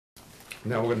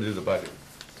Now we're gonna do the budget.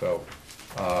 So,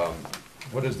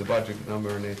 what is the budget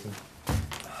number, Nathan?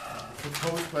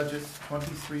 Proposed budget,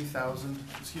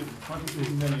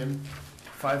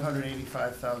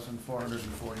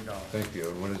 $23,585,440. Thank you.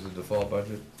 And what is the default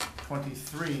budget?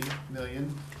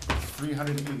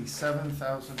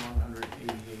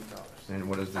 $23,387,188. And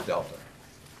what is the delta?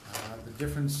 The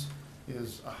difference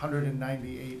is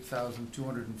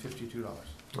 $198,252.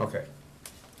 Okay.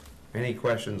 Any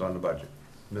questions on the budget?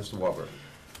 Mr. Warburton?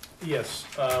 Yes,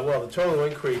 well, the total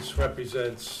increase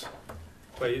represents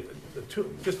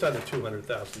just under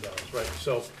 $200,000, right?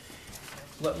 So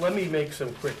let me make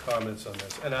some quick comments on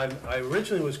this. And I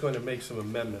originally was going to make some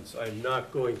amendments. I'm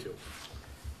not going to.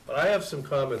 But I have some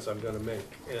comments I'm going to make,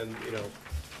 and, you know,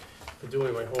 for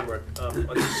doing my homework. On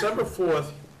December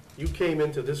 4th, you came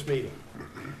into this meeting,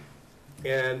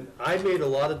 and I made a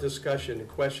lot of discussion and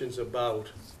questions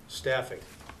about staffing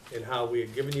and how we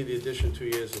had given you the addition 2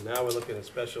 years, and now we're looking at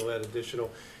special ed, additional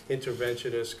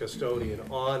interventionist, custodian,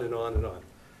 on and on and on.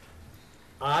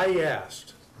 I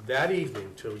asked that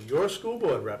evening to your school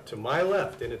board rep to my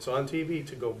left, and it's on TV,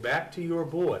 to go back to your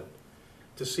board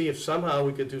to see if somehow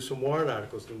we could do some warrant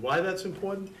articles. And why that's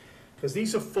important? Because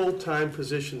these are full-time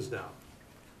positions now.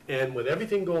 And with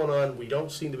everything going on, we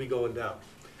don't seem to be going down.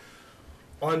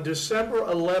 On December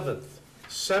 11th,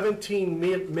 17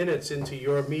 minutes into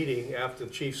your meeting, after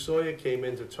Chief Sawyer came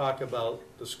in to talk about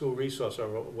the school resource, or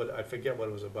what, I forget what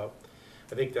it was about.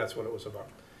 I think that's what it was about.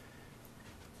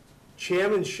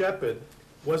 Chairman Shepherd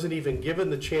wasn't even given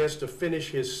the chance to finish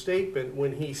his statement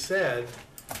when he said,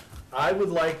 I would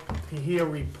like to hear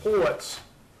reports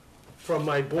from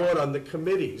my board on the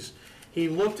committees. He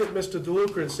looked at Mr.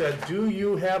 DeLuca and said, do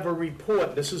you have a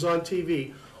report, this is on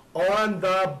TV, on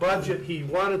the budget? He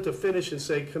wanted to finish and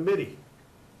say committee.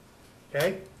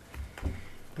 Okay?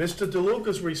 Mr.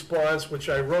 DeLuca's response, which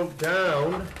I wrote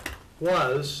down,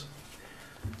 was,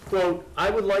 quote, I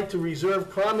would like to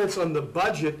reserve comments on the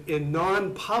budget in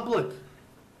non-public.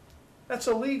 That's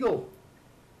illegal.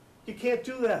 You can't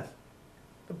do that.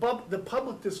 The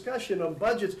public discussion on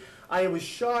budgets, I was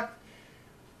shocked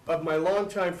of my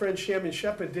longtime friend Chairman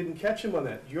Shepherd didn't catch him on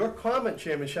that. Your comment,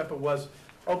 Chairman Shepherd, was,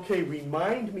 okay,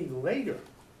 remind me later.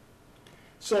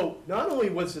 So not only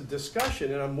was the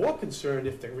discussion, and I'm more concerned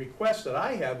if the request that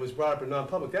I had was brought up in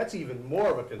non-public, that's even more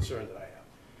of a concern that I have.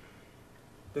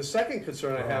 The second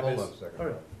concern I have is... Hold on a second. All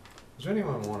right. Does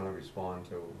anyone want to respond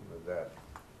to that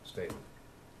statement?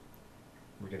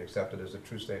 We can accept it as a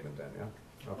true statement then, yeah?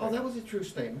 Okay. Oh, that was a true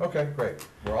statement. Okay, great.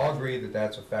 We're all agreed that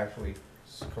that's a factually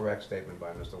correct statement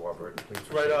by Mr. Warburton. Please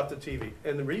It's right off the TV.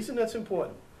 And the reason that's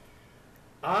important,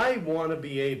 I want to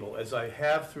be able, as I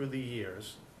have through the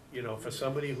years, you know, for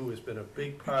somebody who has been a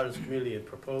big part of this community and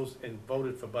proposed and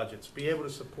voted for budgets, be able to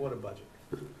support a budget.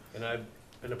 And I've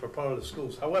been a proponent of the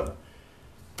schools. However,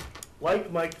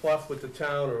 like Mike Clough with the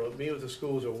town or me with the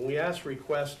schools, or when we ask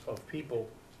requests of people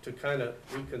to kind of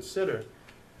reconsider,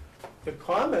 the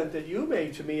comment that you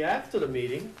made to me after the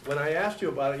meeting, when I asked you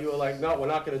about it, you were like, no, we're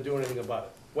not going to do anything about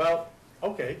it. Well,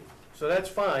 okay, so that's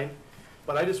fine,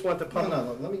 but I just want the public...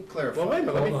 No, let me clarify. Well, wait a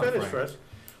minute, let me finish Frank. first.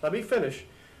 Let me finish.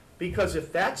 Because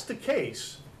if that's the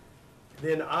case,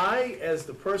 then I, as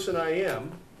the person I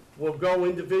am, will go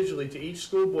individually to each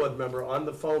school board member on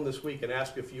the phone this week and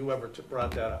ask if you ever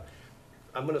brought that up.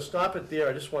 I'm going to stop it there.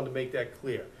 I just wanted to make that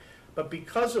clear. But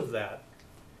because of that,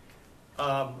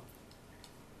 I'm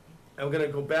going to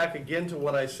go back again to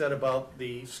what I said about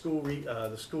the school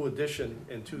edition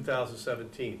in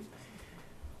 2017.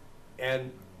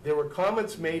 And there were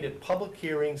comments made at public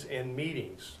hearings and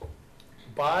meetings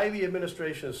by the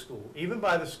administration of school, even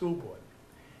by the school board.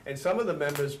 And some of the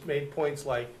members made points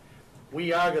like,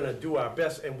 we are going to do our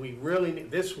best, and we really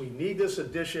need this, we need this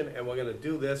edition, and we're going to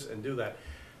do this and do that.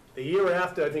 The year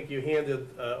after, I think you handed,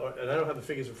 and I don't have the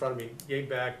figures in front of me, gave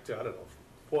back to, I don't know,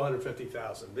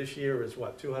 450,000. This year is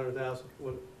what, 200,000?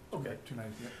 Okay.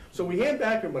 290, yeah. So we hand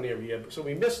back our money every year, so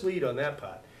we mislead on that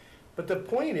part. But the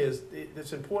point is,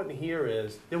 that's important here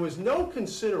is, there was no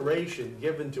consideration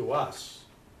given to us.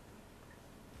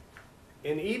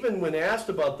 And even when asked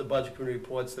about the budget committee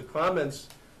reports, the comments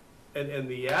and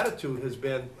the attitude has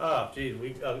been, oh, geez, we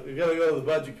got to go to the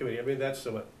budget committee. I mean, that's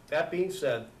so much. That being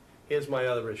said, here's my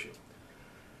other issue.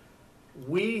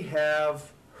 We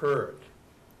have heard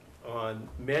on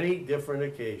many different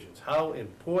occasions how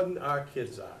important our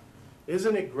kids are.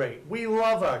 Isn't it great? We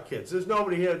love our kids. There's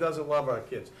nobody here that doesn't love our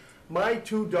kids. My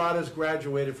two daughters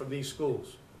graduated from these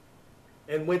schools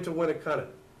and went to Winnicott.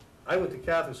 I went to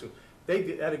Catholic school.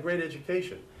 They had a great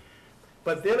education.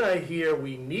 But then I hear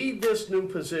we need this new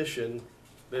position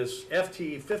this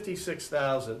FTE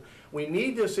 56,000. We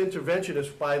need this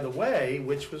interventionist, by the way,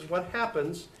 which was what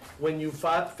happens when you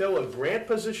fill a grant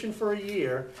position for a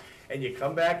year and you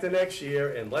come back the next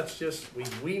year and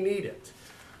we need it.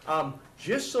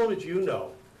 Just so that you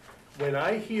know, when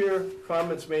I hear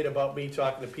comments made about me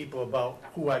talking to people about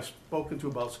who I've spoken to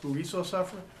about school resource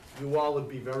officer, you all would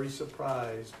be very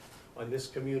surprised on this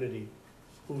community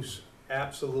who's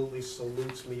absolutely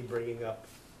salutes me bringing up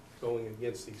going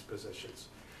against these positions.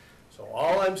 So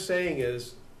all I'm saying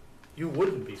is, you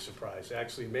wouldn't be surprised.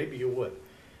 Actually, maybe you would.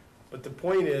 But the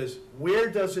point is, where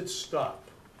does it stop?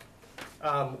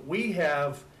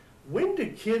 When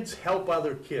do kids help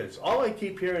other kids? All I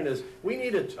keep hearing is, we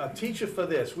need a teacher for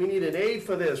this, we need an aide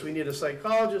for this, we need a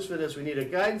psychologist for this, we need a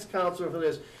guidance counselor for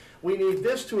this, we need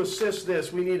this to assist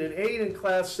this, we need an aide in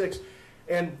class 6.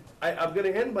 And I'm gonna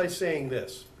end by saying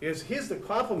this, because here's the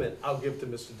compliment I'll give to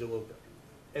Mr. DeLuca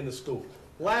and the school.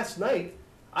 Last night,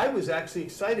 I was actually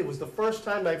excited. It was the first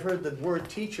time I've heard the word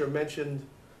teacher mentioned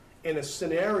in a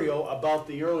scenario about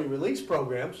the early release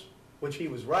programs, which he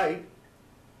was right,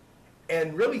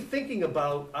 and really thinking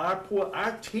about our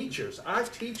teachers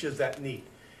that need.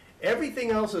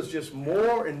 Everything else is just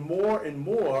more and more and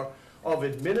more of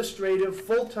administrative,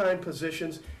 full-time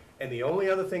positions. And the only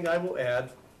other thing I will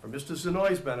add, for Mr.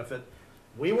 Zenoy's benefit,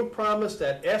 we were promised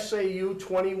at SAU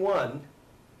 21,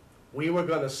 we were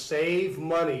gonna save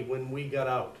money when we got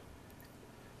out.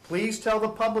 Please tell the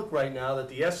public right now that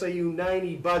the SAU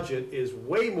 90 budget is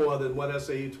way more than what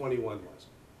SAU 21 was.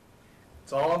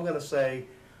 That's all I'm gonna say.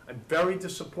 I'm very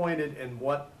disappointed in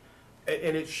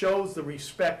and it shows the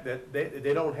respect that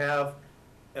they don't have,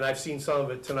 and I've seen some of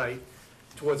it tonight,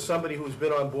 towards somebody who's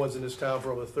been on boards in this town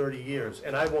for over 30 years,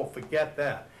 and I won't forget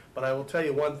that. But I will tell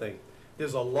you one thing,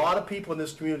 there's a lot of people in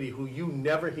this community who you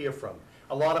never hear from.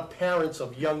 A lot of parents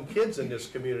of young kids in this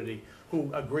community who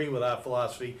agree with our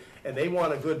philosophy, and they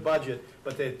want a good budget,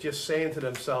 but they're just saying to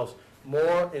themselves,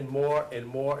 more and more and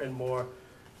more and more.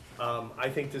 I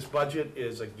think this budget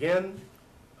is, again,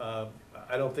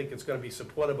 I don't think it's gonna be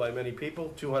supported by many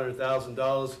people.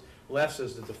 $200,000 less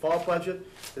is the default budget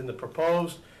than the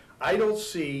proposed. I don't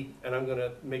see, and I'm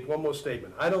gonna make one more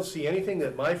statement, I don't see anything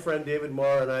that my friend David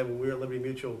Marr and I, when we were at Liberty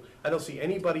Mutual, I don't see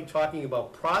anybody talking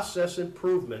about process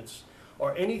improvements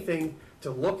or anything to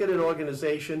look at an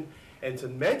organization and to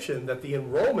mention that the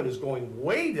enrollment is going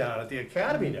way down at the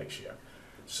academy next year.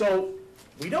 So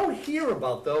we don't hear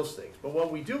about those things, but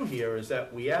what we do hear is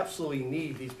that we absolutely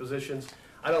need these positions.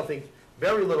 I don't think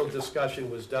very little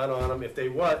discussion was done on them. If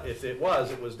it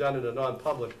was done in a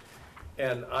non-public,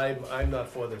 and I'm not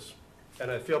for this.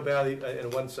 And I feel badly in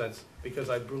one sense,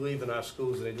 because I believe in our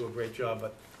schools and they do a great job,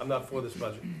 but I'm not for this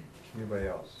budget. Anybody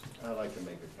else? I'd like to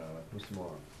make a comment. Mr.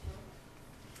 Moore?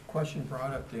 Question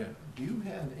brought up there, do you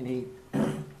have any,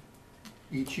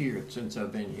 each year since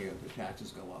I've been here, the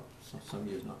taxes go up, some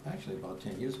years not, actually about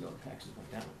 10 years ago, the taxes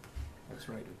went down. That's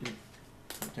right, it did,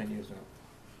 10 years ago.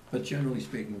 But generally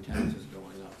speaking, taxes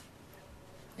going up.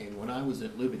 And when I was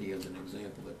at Liberty, as an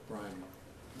example, that Brian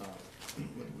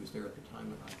was there at the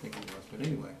time, I think he was, but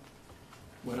anyway,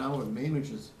 when our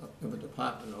managers of a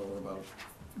department over about,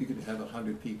 you could have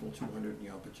 100 people, 200 in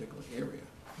your particular area,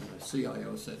 and the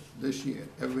CIO said, this year,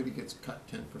 everybody gets cut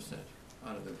 10%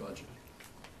 out of their budget.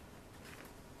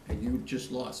 And you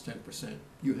just lost 10%.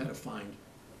 You had to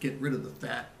get rid of the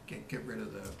fat, get rid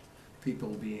of the people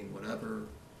being whatever.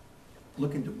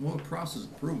 Looking to more process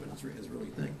improvement is really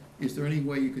the thing. Is there any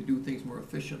way you could do things more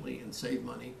efficiently and save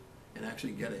money and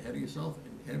actually get ahead of yourself?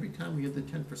 And every time we hit the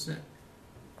 10%,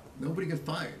 nobody got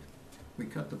fired. We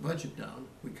cut the budget down,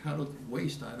 we cut out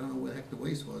waste, I don't know where the heck the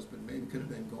waste was, but maybe could have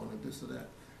been going to this or that.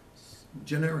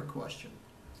 Generic question,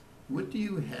 what do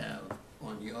you have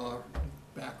on your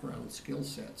background skill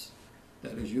sets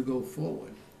that as you go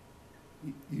forward,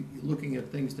 you're looking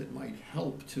at things that might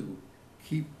help to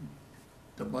keep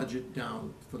the budget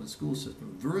down for the school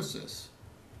system versus,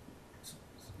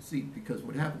 see, because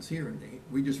what happens here, in Dayton,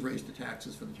 we just raise the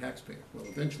taxes for the taxpayer. Well,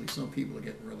 eventually some people are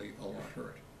getting really a lot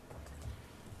hurt.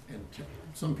 And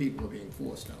some people are being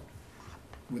forced out.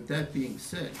 With that being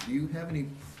said, do you have any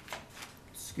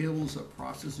skills or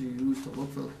processes you use to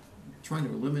look for, trying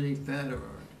to eliminate fat or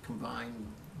combine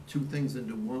two things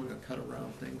into one or cut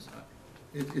around things?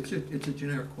 It's a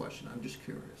generic question, I'm just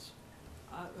curious.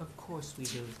 Of course we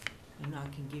do, and I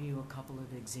can give you a couple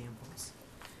of examples.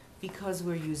 Because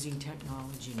we're using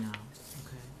technology now,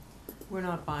 okay? We're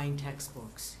not buying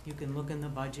textbooks. You can look in the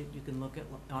budget, you can look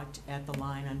at the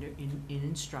line under in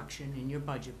instruction in your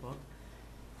budget book,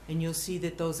 and you'll see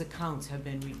that those accounts have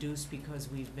been reduced because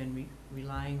we've been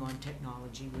relying on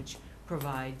technology, which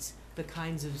provides the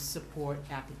kinds of support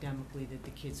academically that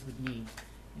the kids would need.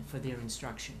 for their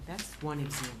instruction. That's one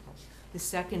example. The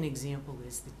second example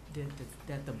is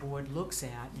that the board looks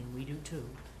at, and we do too,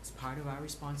 it's part of our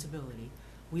responsibility,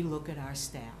 we look at our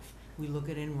staff, we look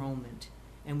at enrollment,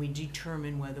 and we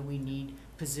determine whether we need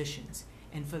positions.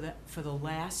 And for the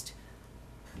last,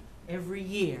 every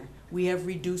year, we have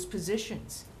reduced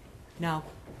positions. Now,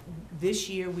 this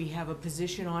year, we have a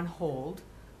position on hold.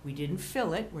 We didn't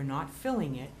fill it, we're not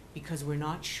filling it, because we're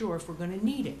not sure if we're gonna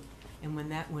need it. And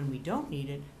when we don't need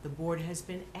it, the board has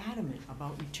been adamant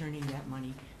about returning that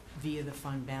money via the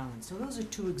fund balance. So those are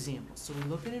two examples. So we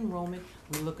look at enrollment,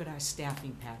 we look at our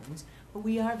staffing patterns, but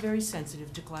we are very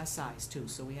sensitive to class size too,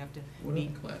 so we have to What are be.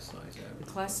 the class size The average?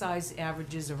 class size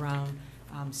averages around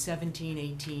 17,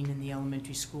 18 in the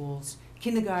elementary schools.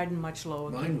 Kindergarten, much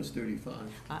lower. Mine was 35.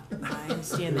 I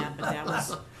understand that, but that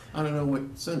was, I don't know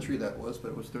what century that was, but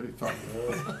it was 35.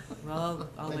 well,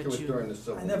 I'll I let think it was you. during the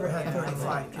Civil I never War. had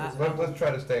 35 kids. Let's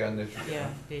try to stay on this. Yeah,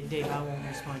 Dave, I won't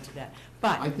respond to that.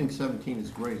 I But, think 17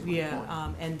 is great, is my point.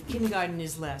 yeah, and kindergarten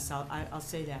is less, I'll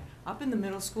say that. Up in the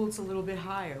middle school, it's a little bit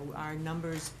higher. Our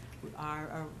numbers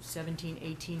are 17,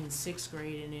 18 in sixth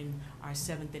grade, and in our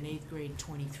seventh and eighth grade,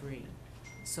 23.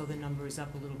 So the number is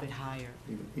up a little bit higher.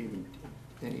 Even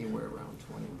anywhere around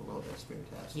 20 and below, that's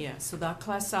fantastic. Yeah, so the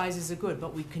class sizes are good,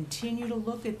 but we continue to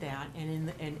look at that,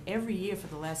 and every year for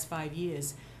the last 5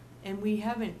 years, and we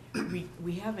haven't,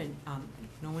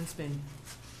 no one's been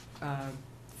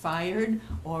fired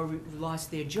or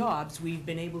lost their jobs. We've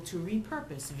been able to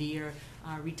repurpose via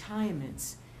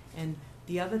retirements. And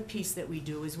the other piece that we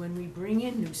do is when we bring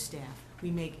in new staff,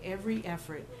 we make every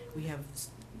effort. We have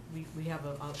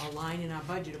a line in our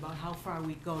budget about how far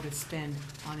we go to spend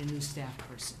on a new staff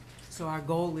person. So our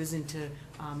goal isn't to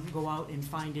go out and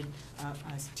find a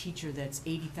teacher that's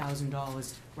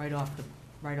 $80,000 right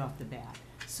off the bat.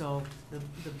 So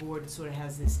the board sort of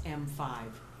has this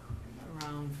M5,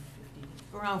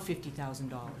 around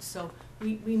 $50,000. So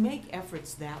we make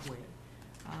efforts that way.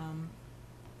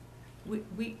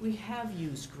 We have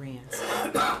used grants.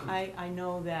 I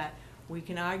know that we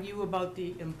can argue about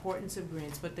the importance of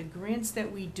grants, but the grants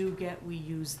that we do get, we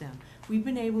use them. We've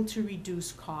been able to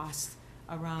reduce costs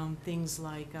around things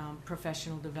like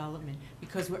professional development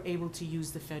because we're able to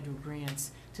use the federal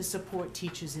grants to support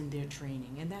teachers in their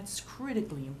training, and that's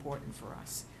critically important for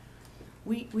us.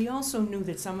 We also knew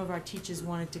that some of our teachers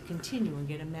wanted to continue and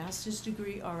get a master's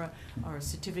degree or a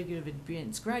certificate of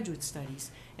advanced graduate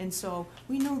studies. And so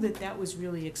we know that that was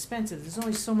really expensive. There's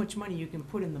only so much money you can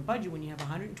put in the budget when you have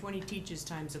 120 teachers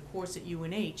times a course at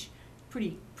UNH.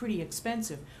 Pretty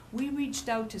expensive. We reached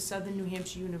out to Southern New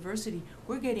Hampshire University.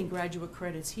 We're getting graduate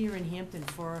credits here in Hampton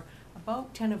for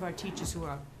about 10 of our teachers who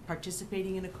are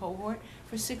participating in a cohort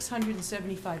for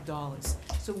 $675.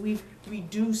 So we've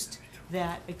reduced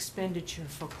that expenditure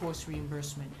for course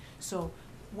reimbursement. So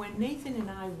when Nathan and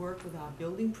I work with our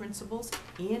building principals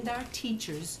and our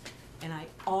teachers, and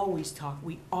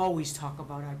we always talk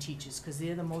about our teachers because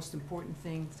they're the most important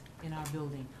things in our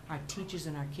building, our teachers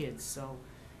and our kids. So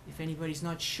if anybody's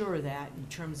not sure of that in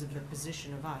terms of the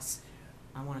position of us,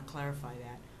 I want to clarify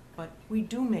that. But we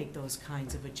do make those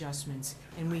kinds of adjustments,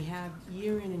 and we have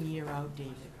year in and year out,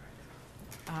 David.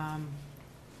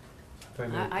 If I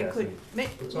may, I could,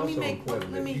 Kathy, it's also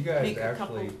important that you guys a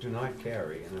couple. actually do not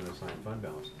carry an unassigned fund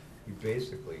balance. You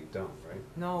basically don't, right?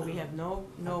 No, we have no,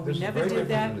 we This is never very did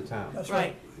that. different in the town. That's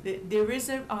Right.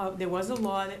 There was a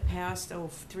law that passed,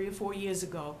 3 or 4 years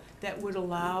ago that would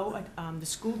allow the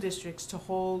school districts to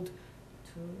hold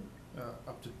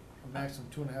Up to a maximum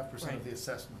 2.5% Right. of the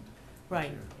assessment.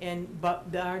 Right,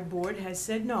 but our board has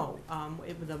said no.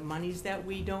 The monies that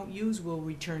we don't use will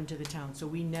return to the town, so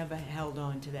we never held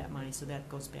on to that money, so that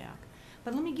goes back.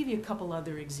 But let me give you a couple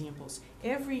other examples.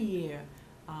 Every year,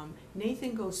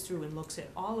 Nathan goes through and looks at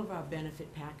all of our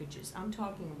benefit packages. I'm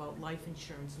talking about life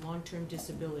insurance, long-term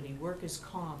disability, workers'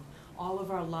 comp, all of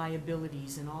our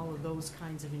liabilities and all of those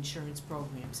kinds of insurance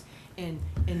programs, and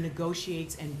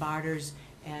negotiates and barters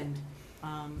and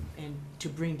to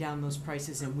bring down those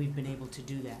prices, and we've been able to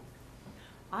do that.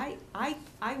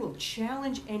 I will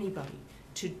challenge anybody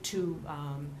to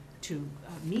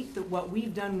meet what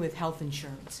we've done with health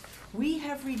insurance. We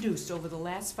have reduced over the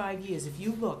last 5 years, if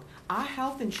you look, our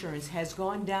health insurance has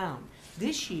gone down.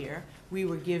 This year, we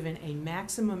were given a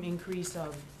maximum increase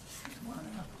of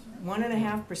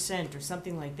 1.5% or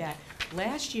something like that.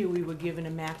 Last year, we were given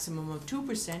a maximum of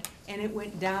 2%, and it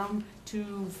went down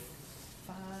to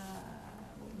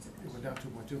It went down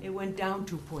 2.2. It went down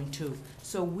 2.2.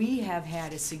 So we have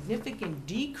had a significant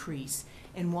decrease.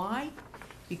 And why?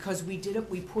 Because we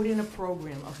put in a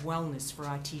program of wellness for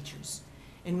our teachers.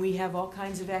 And we have all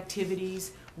kinds of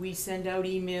activities. we send out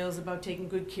emails about taking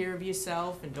good care of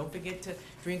yourself, and don't forget to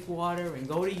drink water, and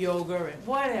go to yoga, and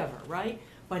whatever, right?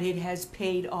 But it has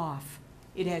paid off.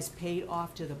 It has paid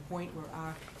off to the point where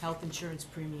our health insurance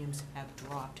premiums have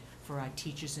dropped for our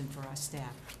teachers and for our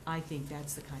staff. I think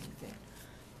that's the kind of thing.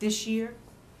 This year,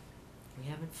 we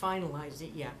haven't finalized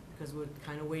it yet, because we're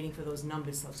kind of waiting for those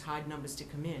numbers, those hard numbers to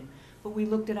come in. But we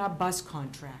looked at our bus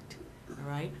contract, all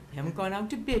right? We haven't gone out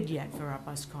to bid yet for our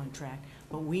bus contract,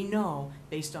 but we know,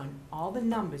 based on all the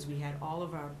numbers, we had all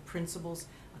of our principals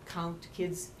count,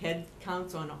 kids' head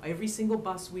counts on every single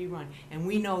bus we run, and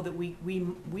we know that we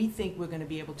think we're gonna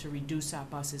be able to reduce our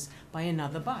buses by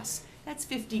another bus. That's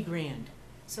 50 grand.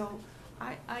 So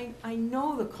I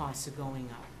know the costs are going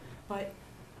up, but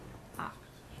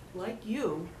like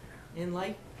you, and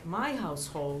like my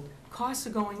household, costs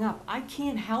are going up. I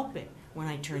can't help it when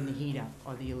I turn the heat up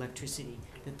or the electricity,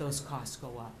 that those costs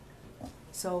go up.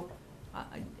 So,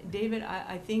 David,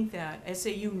 I think that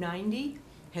SAU 90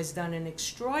 has done an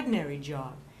extraordinary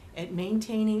job at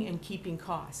maintaining and keeping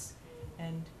costs.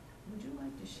 And would you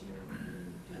like to share what you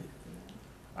did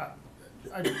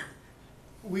for that?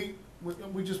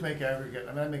 We just make aggregate.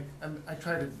 I mean, I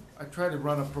try to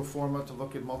run a pro forma to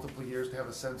look at multiple years to have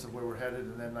a sense of where we're headed,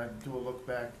 and then I do a look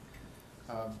back.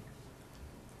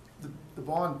 The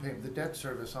bond payment, the debt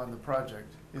service on the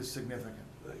project is significant.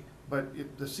 But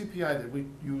the CPI that we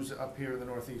use up here in the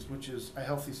Northeast, which is a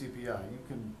healthy CPI, you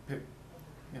can pick,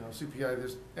 CPI,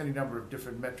 there's any number of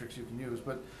different metrics you can use,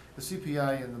 but the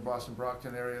CPI in the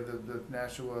Boston-Brockton area, the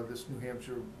Nashua, this New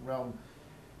Hampshire realm,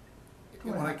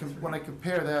 when I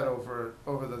compare that over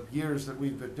the years that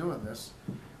we've been doing this,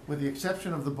 with the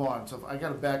exception of the bond, so I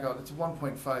gotta back out, it's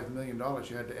 $1.5 million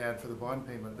you had to add for the bond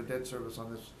payment, the debt service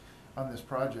on this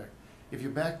project. If you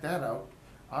back that out,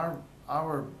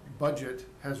 our budget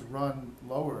has run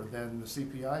lower than the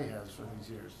CPI has for these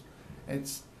years.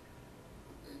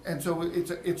 So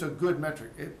it's a good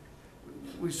metric.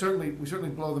 We certainly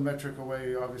blow the metric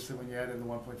away, obviously, when you add in the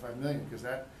 1.5 million, because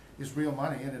that is real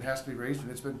money and it has to be raised,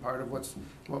 and it's been part of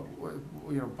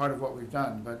part of what we've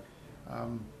done. But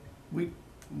we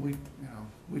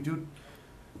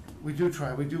do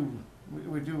try. We do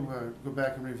go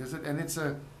back and revisit, and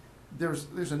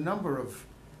there's a number of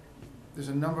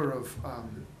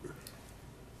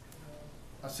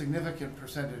a significant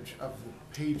percentage of the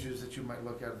pages that you might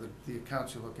look at, the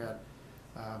accounts you look at,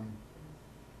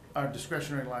 are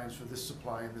discretionary lines for this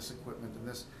supply and this equipment and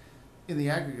this. In the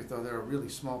aggregate, though, they're a really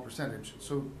small percentage.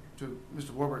 So to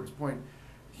Mr. Warburton's point,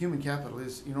 human capital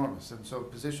is enormous, and so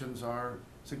positions are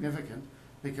significant,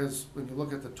 because when you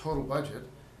look at the total budget,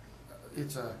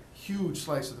 it's a huge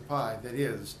slice of the pie that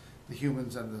is the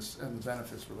humans and the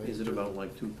benefits related. Is it to about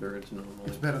like 2/3 normally?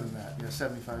 It's better than that, yeah,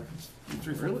 75,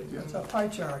 Really? yeah. It's a pie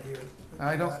chart here.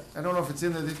 I don't know if it's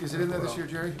in there, is it in there this year,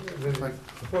 Jerry? The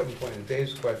important point in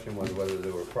Dave's question was whether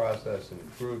there were process and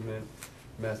improvement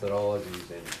methodologies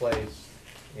in place,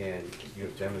 and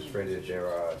you've demonstrated there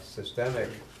are systemic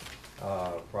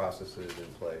processes in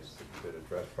place that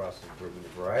address process improvement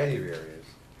in a variety of areas,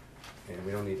 and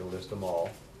we don't need to list them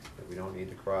all, and we don't need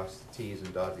to cross the Ts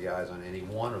and dot the Is on any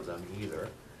one of them either.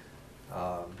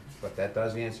 But that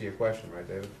does answer your question, right,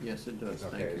 David? Yes, it does,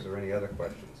 thank you. Okay, is there any other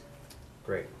questions?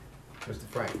 Great. Mr.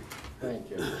 Frank? Thank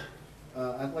you.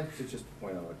 I'd like to just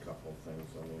point out a couple of things.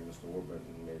 I mean, Mr.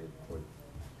 Warburton made a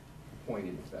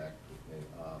pointed fact with me.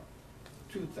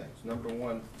 Two things. Number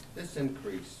one, this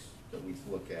increase that we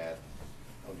look at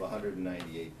of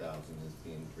 198,000 is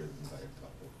being driven by a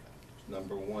couple of factors.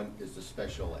 Number one is the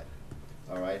special ed.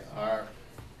 All right,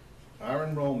 our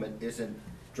enrollment isn't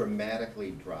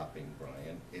dramatically dropping,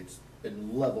 Brian. It's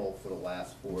been level for the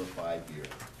last 4 or 5 years.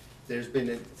 There's been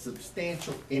a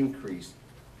substantial increase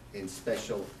in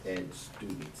special ed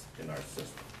students in our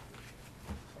system.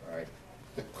 All right,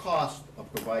 the cost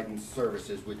of providing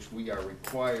services, which we are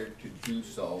required to do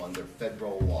so under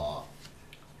federal law,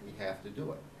 we have to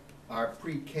do it. Our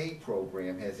pre-K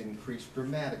program has increased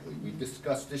dramatically. We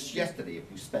discussed this yesterday,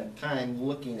 if you spent time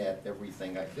looking at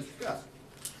everything I discussed,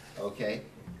 okay?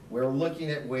 We're looking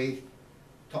at ways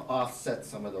to offset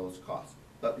some of those costs.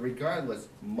 But regardless,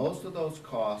 most of those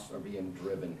costs are being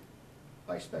driven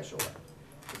by special ed.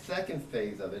 The second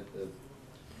phase of it,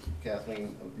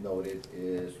 Kathleen noted,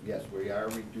 is yes, we are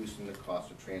reducing the cost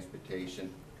of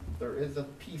transportation. There is a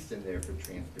piece in there for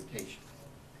transportation,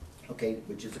 okay,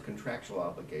 which is a contractual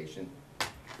obligation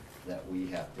that we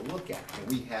have to look at,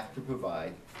 and we have to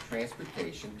provide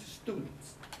transportation to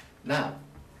students. Now,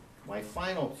 my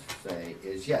final say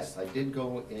is, yes, I did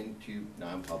go into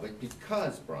non-public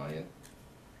because, Brian,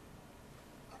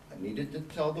 I needed to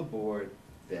tell the board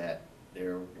that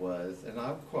there was, and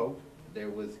I'll quote, there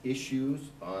was issues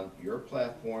on your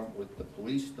platform with the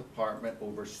police department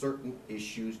over certain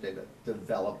issues that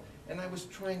developed, and I was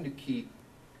trying to keep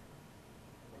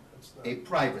a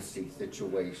privacy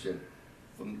situation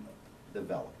from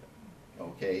developing,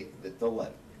 okay, the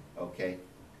letter, okay?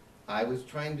 I was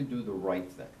trying to do the right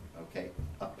thing, okay?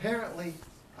 Apparently,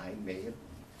 I may have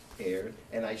erred,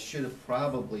 and I should have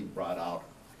probably brought out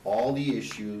all the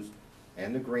issues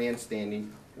and the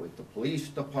grandstanding with the police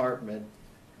department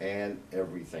and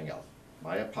everything else.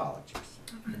 My apologies.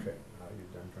 Okay, are you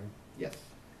done, Frank? Yes,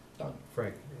 done.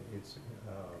 Frank, it's,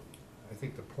 I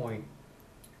think the point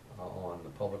on the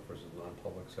public versus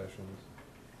non-public sessions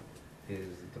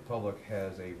is that the public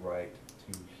has a right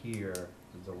to hear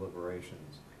the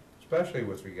deliberations, especially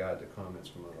with regard to comments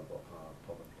from other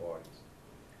public bodies.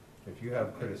 If you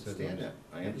have criticisms. I understand that.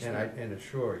 I understand. And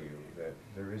assure you that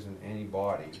there isn't any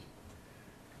body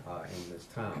in this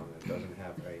town that doesn't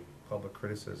have a public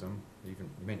criticism, even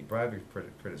many private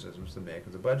criticisms to make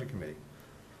of the budget committee.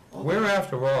 Okay. We're,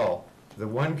 after all, the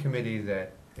one committee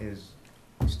that is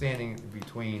standing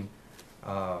between,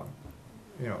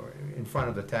 you know, in front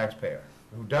of the taxpayer,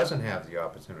 who doesn't have the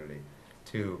opportunity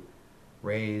to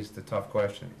raise the tough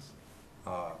questions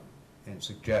and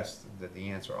suggest that the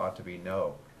answer ought to be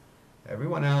no.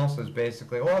 Everyone else is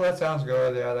basically, oh, that sounds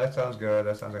good, yeah, that sounds good,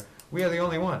 that sounds good. We are the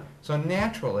only one. So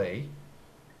naturally,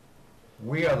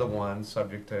 we are the ones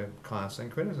subject to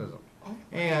constant criticism. Oh,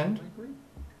 And I agree.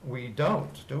 we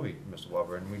don't, do we, Mr.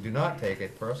 Warburton? We do not take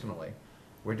it personally.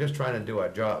 We're just trying to do our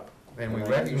job. And we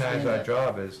And I recognize understand our that.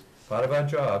 job is, part of our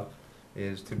job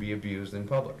is to be abused in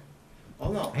public.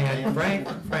 Oh, no. And Frank,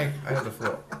 I have the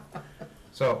floor.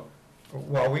 So,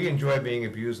 while we enjoy being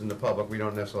abused in the public, we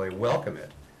don't necessarily welcome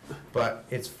it. But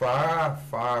it's far,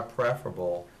 far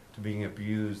preferable to being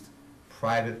abused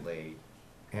privately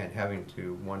and having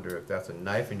to wonder if that's a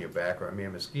knife in your back or a mere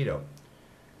mosquito.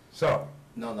 So,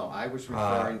 No, I was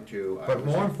referring to, I but was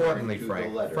more referring importantly, to the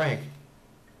letter. Frank,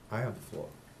 I have the floor.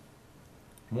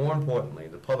 More importantly,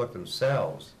 the public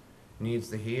themselves needs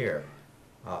to hear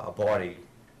a body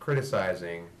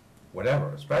criticizing whatever,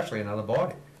 especially another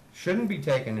body. Shouldn't be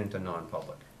taken into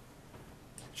non-public.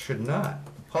 Should not.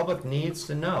 The public needs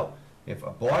to know. If a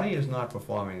body is not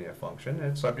performing their function,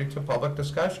 it's subject to public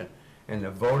discussion. And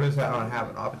the voters have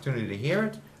an opportunity to hear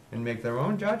it and make their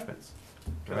own judgments.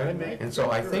 Can I Right? make- And so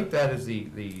I think that is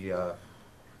the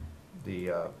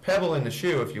pebble in the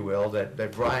shoe, if you will,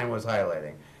 that Brian was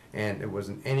highlighting. And it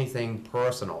wasn't anything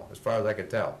personal, as far as I could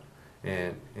tell.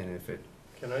 And if it,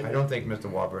 Can I don't think Mr.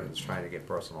 Warburton's trying to get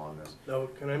personal on this. No,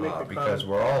 can I make a Because comment?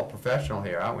 we're all professional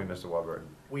here, aren't we, Mr. Warburton?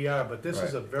 We are, but this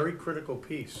is Right. a very critical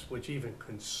piece, which even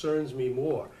concerns me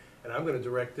more. And I'm gonna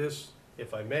direct this,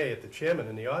 if I may, at the chairman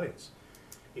in the audience.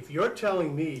 If you're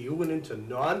telling me you went into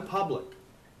non-public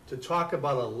to talk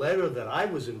about a letter that I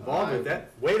was involved with,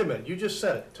 wait a minute, you just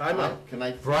said it, time out. Can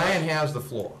I? Brian has the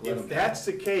floor. If that's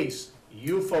the case,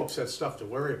 you folks have stuff to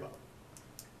worry about.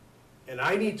 And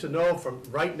I need to know from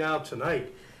right now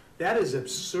tonight, that is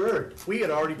absurd. We had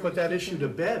already put that issue to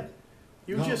bed.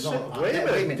 You No, just no, said, wait a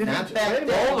minute. wait a minute, did you- not back wait a minute.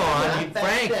 then. Hold on, Not back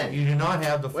Frank, then. you do not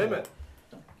have the floor. Wait a minute.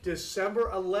 December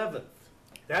 11th,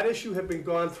 that issue had been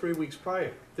gone 3 weeks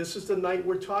prior. This is the night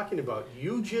we're talking about.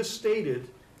 You just stated,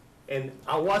 and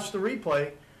I'll watch the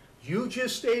replay, you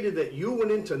just stated that you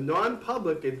went into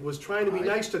non-public and was trying to be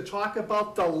nice to talk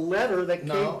about the letter that came.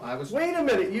 No, I was- Wait a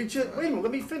minute, wait a minute,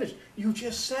 let me finish. You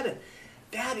just said it.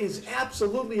 That is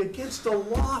absolutely against the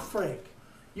law, Frank.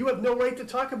 You have no right to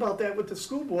talk about that with the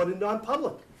school board in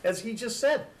non-public, as he just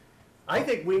said. I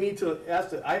think we need to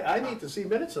I need to see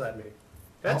minutes of that meeting.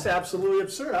 That's absolutely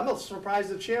absurd. I'm surprised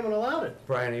the chairman allowed it.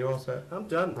 Brian, are you all set? I'm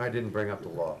done. I didn't bring up the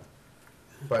law.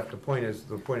 But the point is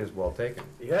well taken.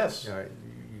 Yes. You know,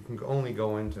 you can only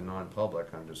go into non-public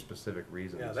under specific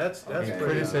reasons. Yeah, that's Okay, And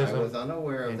pretty. criticism- I was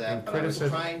unaware of and that, but I was criticism-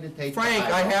 trying to take. the Frank,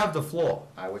 high I road. have the floor.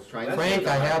 I was trying to. Frank, take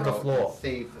the I high have the road floor. and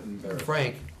save embarrassment.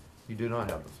 Frank, you do not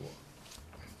have the floor.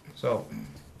 So,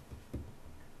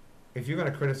 if you're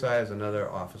gonna criticize another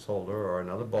office holder or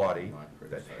another body Not that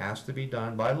criticize. has to be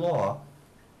done by law,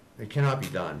 it cannot be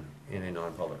done in a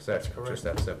non-public session, it's just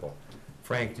that simple.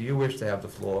 Frank, do you wish to have the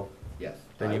floor? Yes.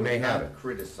 Then you may have I it. was not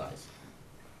criticizing.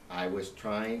 I was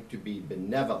trying to be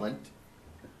benevolent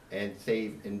and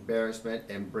save embarrassment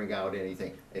and bring out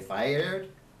anything. If I erred,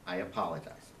 I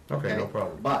apologize. Okay, no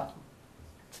problem. But,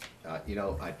 you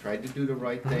know, I tried to do the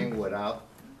right thing without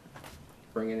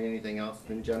bringing anything else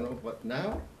in general, but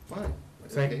now, fine.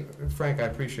 Okay. Frank, I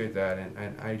appreciate that,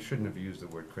 and I shouldn't have used the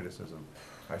word criticism.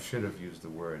 I should have used the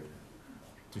word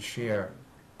to share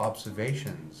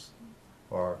observations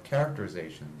or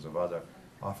characterizations of other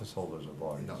office holders or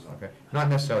bodies, No, no. okay? Not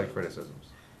necessarily criticisms.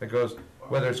 That goes,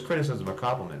 whether it's criticism or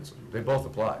compliments, they both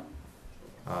apply.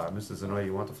 Mrs. Zanoy,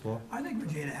 you want the floor? I think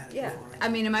Regina had it Yeah, before. I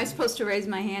mean, am I supposed to raise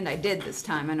my hand? I did this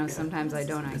time. I know sometimes I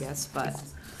don't, I guess, but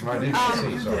I didn't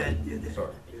see, sorry. You did.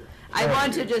 Sorry. I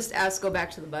want to just go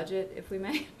back to the budget, if we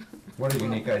may. What a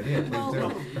unique idea, Well,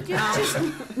 please do.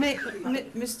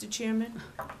 Mr. Chairman,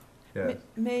 Yes.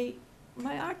 may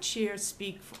our chair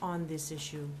speak on this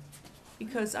issue?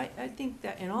 Because I think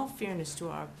that, in all fairness to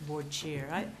our board chair,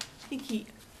 I think he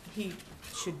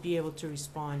should be able to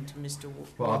respond to Mr.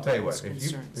 Well, I'll tell you what,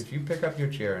 Walton's concerns. if you pick up your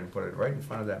chair and put it right in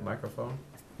front of that microphone,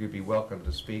 you'd be welcome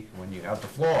to speak when you have the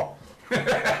floor. You don't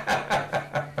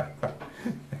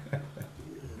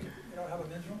have a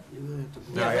minstrel?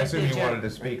 No, I assume you wanted to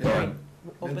speak on,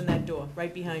 Open that door,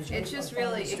 right behind you. It's just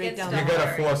really, it Straight gets down you the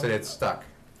gotta force it, it's stuck.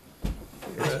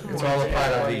 It's all a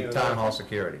part of the town hall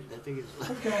security.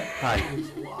 Okay. Hi,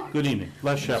 good evening,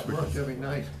 Les Shepherd. Look, that'd be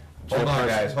nice. Hold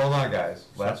on, guys,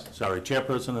 Les. Sorry,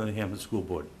 Chairperson of the Hampton School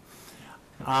Board.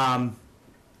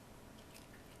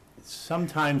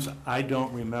 Sometimes I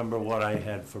don't remember what I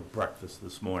had for breakfast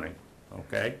this morning,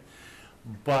 okay?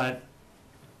 But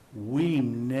we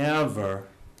never,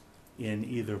 in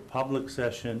either public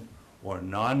session or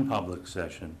non-public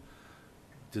session,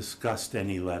 discussed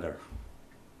any letter.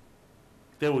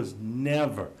 There was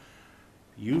never.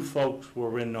 You folks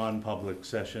were in non-public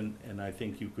session, and I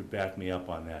think you could back me up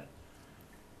on that.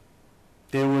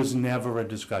 There was never a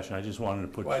discussion. I just wanted to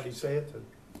put. Why'd he say it then?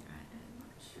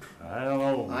 I don't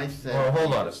know. I Well, said,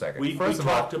 hold on a second. We First of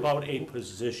all, talked about a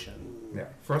position. yeah,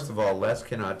 first of all, Les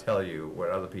cannot tell you what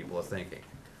other people are thinking,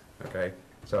 okay?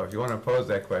 So if you wanna pose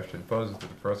that question, pose it to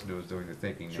the person who is doing the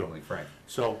thinking, Sure. namely Frank.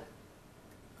 So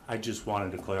I just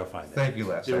wanted to clarify that. Thank you,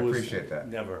 Les, I There was appreciate that.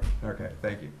 Never. Okay,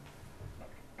 thank you.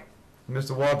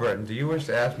 Mr. Warburton, do you wish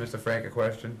to ask Mr. Frank a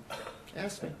question?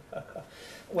 ask me.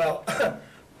 Well,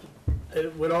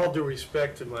 with all due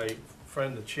respect to my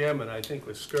friend, the chairman, I think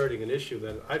we're skirting an issue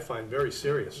that I find very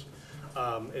serious.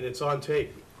 And it's on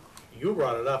tape. You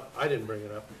brought it up, I didn't bring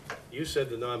it up. You said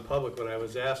the non-public, when I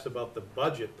was asked about the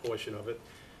budget portion of it,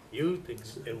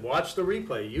 and watch the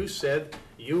replay, you said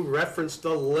you referenced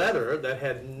a letter that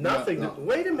had nothing to, No.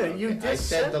 wait a minute, you Okay, I just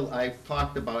said, said. I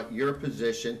talked about your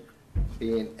position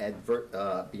being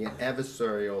being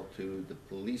adversarial to the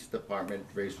police department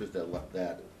versus that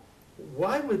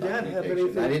Why would that have documentation.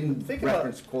 anything? I didn't Think about it.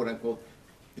 reference quote unquote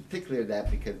particularly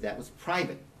that because that was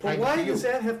private. Well, private why to you. does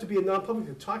that have to be a non-public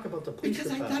to talk about the police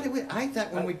Because department? I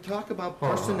thought when we talk about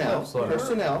Hold on, personnel, slow down.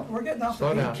 personnel, We're getting off the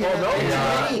Slow beat. down. cannot Oh, no, be we're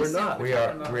not. changed. We're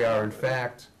not. We are in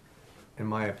fact, in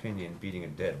my opinion, beating a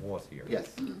dead horse here. Yes.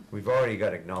 We've already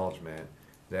got acknowledgement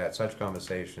that such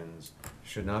conversations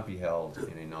should not be held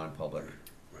in a non-public,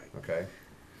 okay?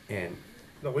 And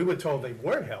No, we were told they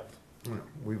weren't held.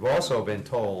 we've also been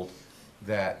told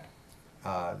that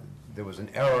there was an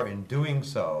error in doing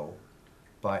so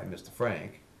by Mr.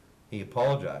 Frank. He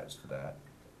apologized for that,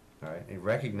 all right? He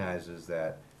recognizes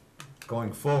that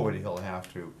going forward, he'll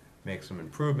have to make some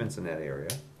improvements in that area,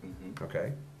 Mhm.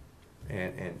 okay?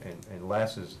 And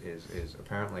Les is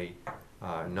apparently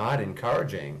not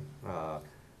encouraging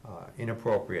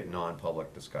inappropriate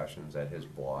non-public discussions at his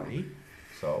body.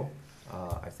 So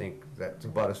I think that's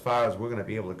about as far as we're gonna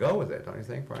be able to go with it, don't you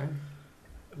think, Brian?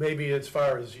 Maybe as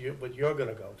far as you, what you're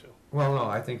gonna go to. Well, no,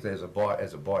 I think as a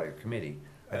body of committee,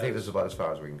 I think this is about as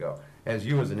far as we can go. As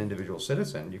you, as an individual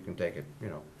citizen, you can take it, you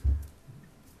know,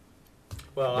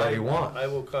 Well, What do you want? I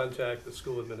will contact the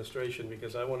school administration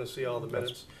because I wanna see all the That's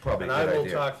minutes. probably a And good I will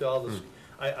idea. talk to all the,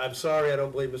 I'm sorry, I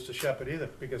don't believe Mr. Shepherd either,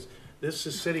 because this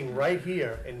is sitting right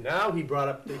here, and now he brought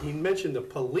up, he mentioned the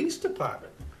police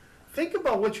department. Think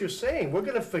about what you're saying. We're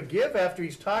gonna forgive after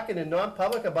he's talking in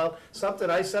non-public about something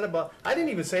I said about, I didn't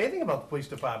even say anything about the police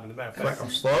department, as a matter of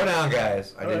fact. Slow down,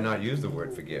 guys. I All did right. not use the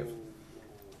word forgive.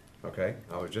 Okay?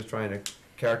 I was just trying to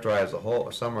characterize the whole,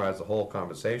 summarize the whole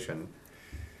conversation,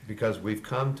 because we've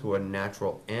come to a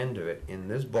natural end of it in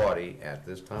this body at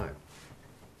this time.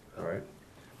 All right?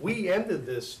 We ended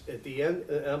this at the end,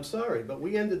 I'm sorry, but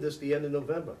we ended this the end of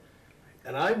November.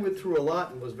 And I went through a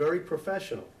lot and was very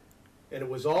professional, and it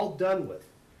was all done with.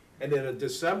 And then on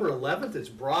December 11th, it's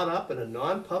brought up in a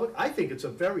non-public, I think it's a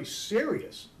very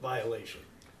serious violation.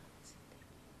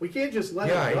 We can't just let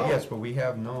it Yeah, go. yes, but we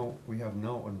have no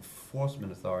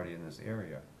enforcement authority in this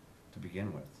area to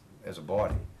begin with, as a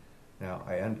body. Now,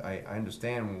 I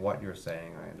understand what you're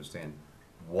saying, I understand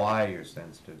why you're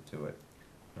sensitive to it,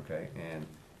 okay? And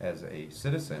as a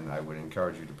citizen, I would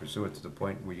encourage you to pursue it to the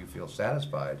point where you feel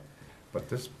satisfied. But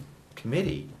this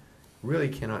committee really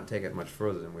cannot take it much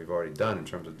further than we've already done in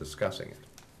terms of discussing it.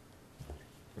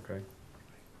 Okay?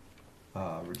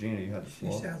 Regina, you had the She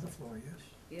floor? has the floor, yes.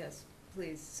 Yes.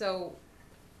 please. So,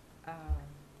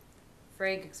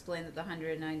 Frank explained that the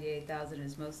 $198,000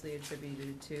 is mostly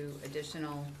attributed to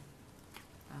additional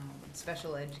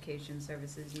special education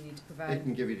services you need to They provide.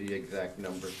 can give you the exact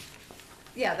number.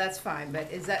 Yeah, that's fine, but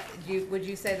is that, would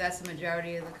you say that's the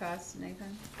majority of the cost,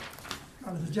 Nathan?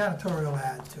 There's a janitorial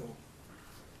ad too.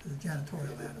 There's a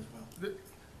janitorial ad as well.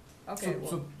 Okay, So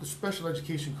well, the special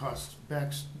education costs are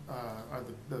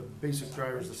the basic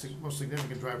drivers, the most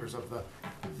significant drivers of the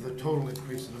total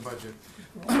increase in the budget.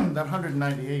 That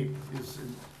 198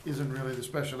 isn't really the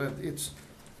special ed, it's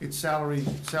salaries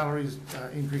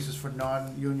increases for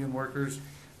non-union workers.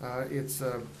 It's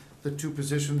the two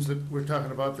positions that we're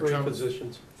talking about, the Three child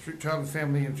positions. child and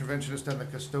family interventionist and the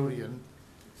custodian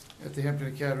at the Hampton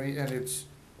Academy, and it's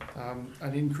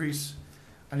an increase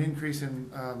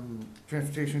in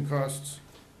transportation costs,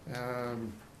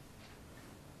 and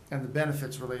the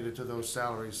benefits related to those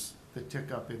salaries that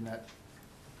tick up in that.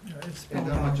 Yeah, it's And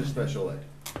spelled how much out. is special ed?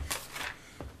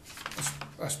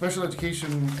 Special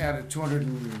education added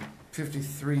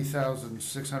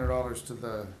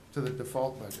 $253,600 to the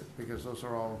default budget, because those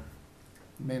are all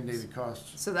mandated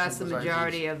costs. so that's the of those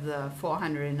majority items. of the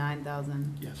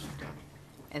 409,000, Yes,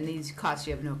 and these costs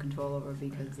you have no control over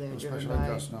because they're those driven special ed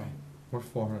by costs, no. What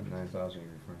 409,000 are you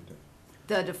referring to?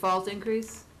 the default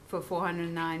increase for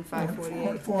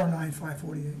 409,548.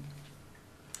 409,548.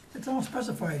 It's all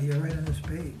specified here, right on this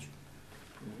page.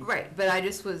 Right, but I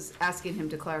just was asking him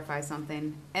to clarify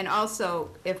something. And also,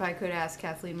 if I could ask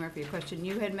Kathleen Murphy a question,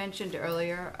 you had mentioned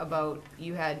earlier about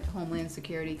you had Homeland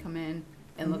Security come in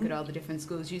and look at all the different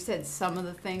schools. You said some of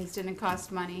the things didn't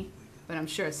cost money, but I'm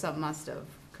sure some must have,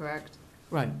 correct?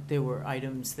 Right, there were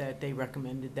items that they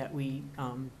recommended that we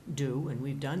do, and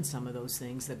we've done some of those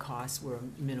things. The costs were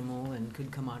minimal and could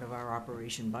come out of our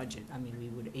operation budget. I mean,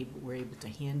 we're able to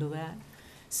handle that.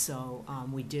 So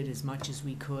we did as much as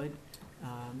we could.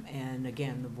 And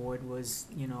again, the board was,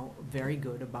 very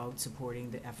good about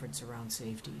supporting the efforts around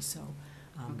safety, so.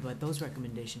 But those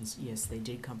recommendations, yes, they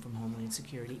did come from Homeland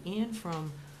Security and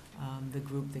from the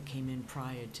group that came in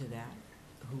prior to that,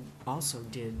 who also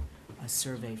did a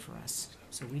survey for us.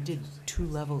 So we did 2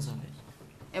 levels of it.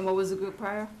 And what was the group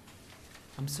prior?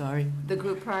 I'm sorry? The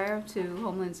group prior to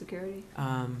Homeland Security?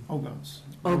 Ogons.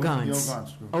 Ogons. The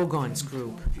Ogons group. Ogons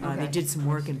Group. They Okay. did some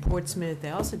work in Portsmouth. They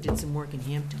also did some work in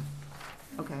Hampton.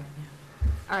 Okay.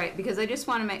 All right, because I just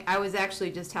want to I was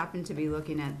actually just happened to be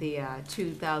looking at the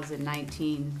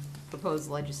 2019 proposed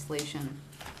legislation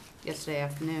yesterday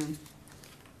afternoon.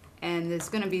 And there's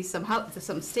going to be some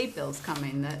state bills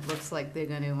coming that looks like they're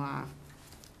going to,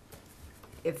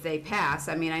 if they pass,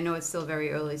 I mean, I know it's still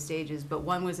very early stages, but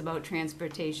one was about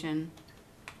transportation,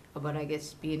 about, I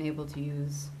guess, being able to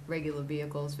use regular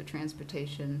vehicles for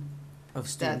transportation, Of that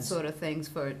students. sort of things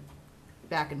for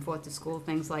back and forth to school,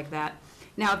 things like that.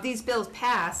 Now, if these bills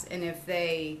pass and if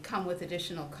they come with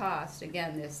additional cost,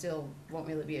 again, there still won't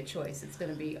really be a choice. It's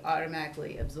gonna be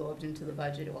automatically absorbed into the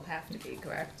budget. It will have to be,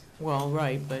 correct? Well,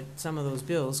 right, but some of those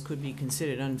bills could be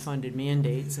considered unfunded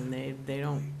mandates, and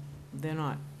they're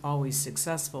not always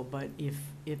successful, but if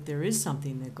there is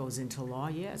something that goes into law,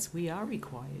 yes, we are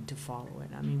required to follow it.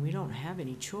 I mean, we don't have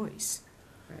any choice.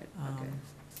 Right, okay.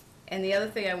 And the other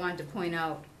thing I wanted to point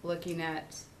out, looking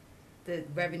at the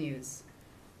revenues,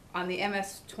 on the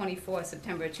MS 24,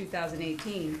 September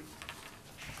 2018,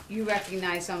 you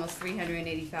recognized almost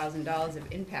 $380,000 of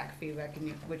impact fee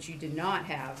revenue, which you did not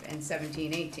have in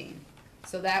 17-18.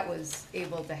 So that was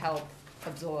able to help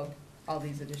absorb all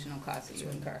these additional costs that you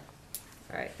incur.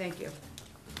 All right, thank you.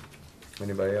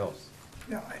 Anybody else?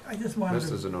 Yeah, I just wanted to.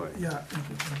 Mr. Zanoy. Yeah, thank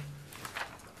you, Tim.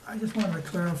 I just wanted to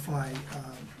clarify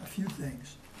a few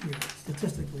things here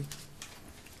statistically.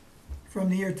 From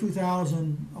the year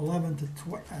 2011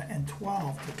 and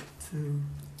 12 to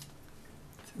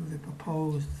the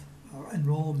proposed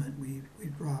enrollment, we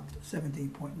dropped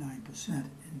 17.9%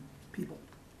 in people,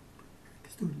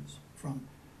 students, from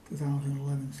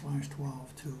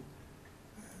 2011/12 to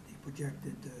the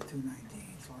projected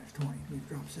 2019/20. We've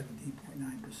dropped 17.9% of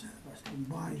our student Could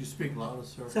body. you speak louder,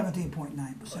 sir?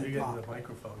 17.9% You're drop. getting the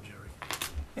microphone, Jerry.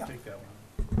 Yeah. Take that one.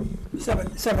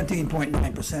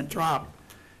 17.9% drop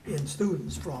in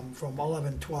students from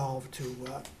 11/12 to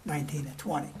 19 and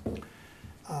 20.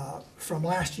 From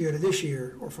last year to this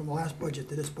year, or from the last budget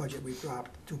to this budget, we've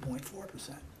dropped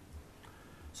 2.4%.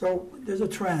 So there's a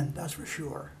trend, that's for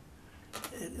sure.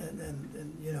 And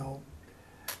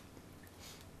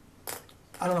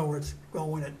I don't know where it's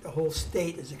going, the whole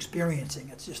state is experiencing,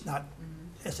 it's just not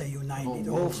SAU 90.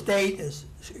 The whole state is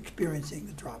experiencing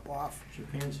the drop off.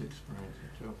 Japan's experiencing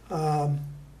it too.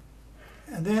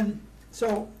 And then,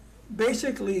 so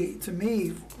basically, to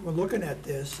me, we're looking at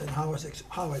this and how it's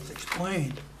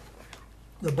explained.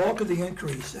 The bulk of the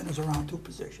increase centers around two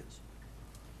positions.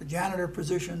 The janitor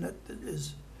position that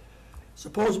is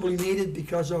supposedly needed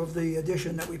because of the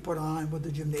addition that we put on with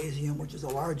the gymnasium, which is a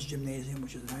large gymnasium,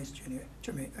 which is a nice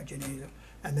gymnasium,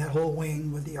 and that whole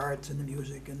wing with the arts and the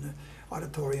music and the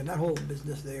auditorium, that whole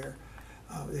business there.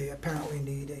 They apparently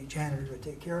need a janitor to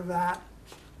take care of that.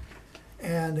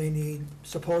 And they need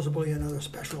supposedly another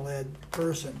special ed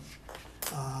person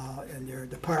in their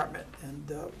department. And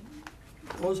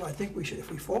those, I think we should,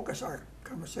 if we focus our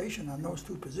conversation on those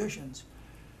two positions,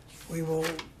 we will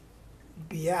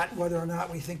be at whether or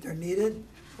not we think they're needed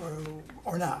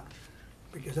or not.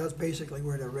 Because that's basically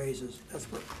where the raises, that's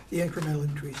where the incremental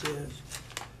increase is.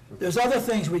 There's other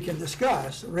things we can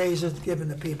discuss, raises given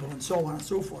to people and so on and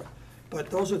so forth. But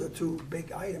those are the two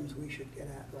big items we should get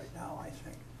at right now, I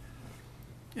think.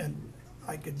 And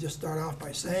I could just start off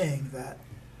by saying that,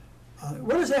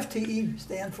 what does FTE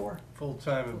stand for?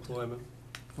 Full-time employment.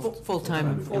 Full-time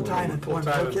employee. Full-time employment,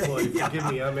 Full-time okay. employee. Yeah.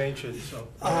 Forgive me, I'm ancient, so.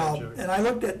 And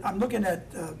I'm looking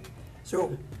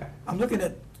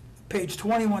at page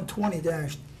 2120-2, I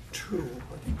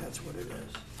think that's what it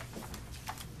is.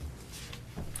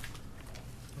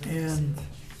 And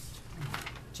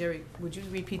Jerry, would you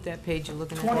repeat that page you're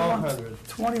looking at?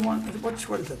 1,200.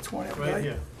 what is it, 20? Right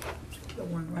here. The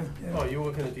one right there. Oh, you're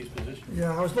looking at these positions?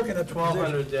 Yeah, I was looking at the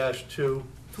position. 1,200-2.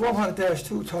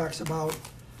 1200-2 talks about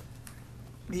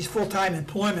these full-time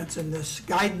employments in this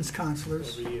guidance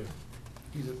counselors. Every year.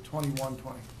 He's at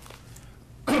 2120.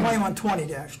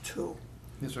 2120-2.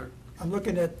 Yes, sir. I'm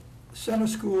looking at center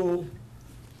school,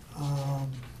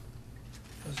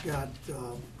 has got,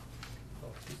 Oh,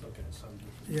 he's looking at some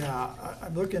different. yeah,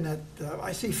 I'm looking at,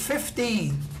 I see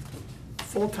 15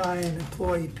 full-time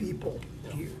employee people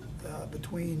here,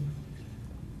 between,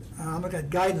 I'm looking at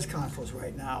guidance counselors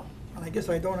right now. And I guess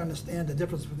I don't understand the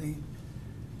difference between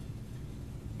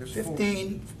There's four.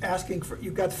 15 asking for,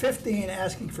 you've got 15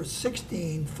 asking for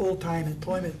 16 full-time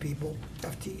employment people,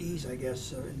 FTEs, I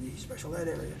guess, in the special ed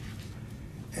area.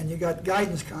 And you got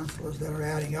guidance counselors that are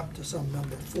adding up to some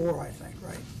number, 4, I think,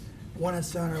 right? 1 in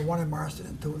Center, 1 in Marston,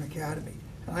 and 2 in Academy.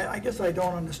 And I guess I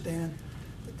don't understand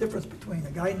the difference between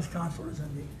the guidance counselors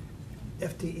and the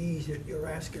FTEs that you're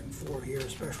asking for here,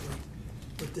 especially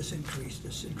with this increase,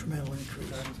 this incremental increase.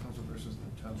 Guidance counselor versus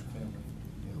the township family.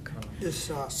 This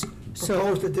So-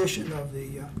 proposed addition of the,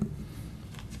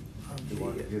 You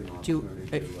want to give an Do you-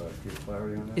 opportunity to give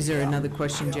clarity on that? Is there another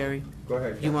question, Yeah. Jerry? Go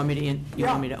ahead. You want me to, you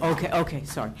want me to, Yeah. okay,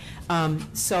 sorry.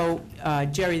 So,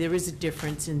 Jerry, there is a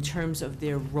difference in terms of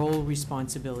their role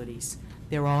responsibilities.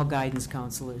 They're all guidance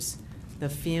counselors. The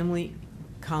family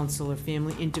counselor,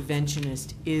 family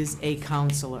interventionist is a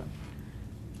counselor.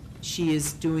 She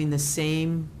is doing the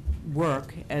same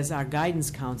work as our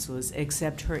guidance counselors,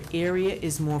 except her area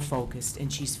is more focused,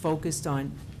 and she's focused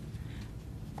on,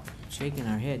 shaking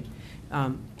our head,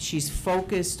 she's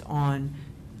focused on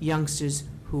youngsters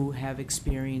who have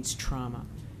experienced trauma.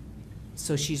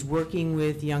 So she's working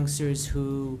with youngsters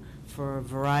who, for a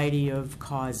variety of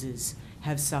causes,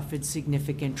 have suffered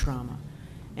significant trauma.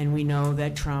 And we know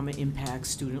that trauma impacts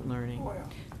student learning. oh, yeah.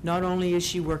 Not only is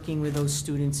she working with those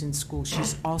students in school,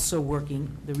 she's also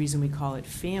working, the reason we call it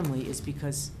family is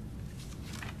because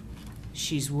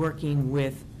she's working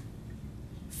with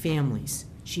families.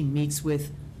 She meets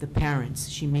with the parents,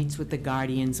 she meets with the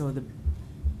guardians or the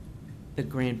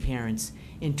grandparents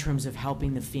in terms of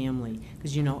helping the family.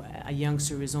 Because, you know, a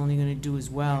youngster is only going to do as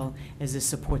well as the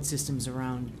support systems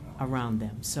around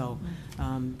them. So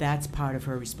that's part of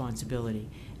her responsibility.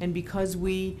 And because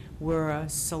we were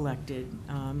selected,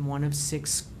 one of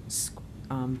 6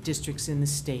 districts in the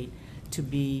state, to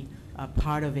be a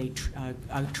part of a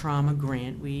trauma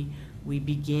grant, we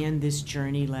began this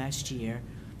journey last year.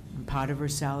 And part of her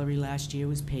salary last year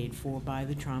was paid for by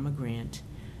the trauma grant.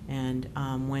 And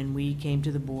when we came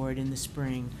to the board in the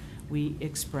spring, we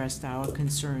expressed our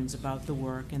concerns about the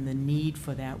work and the need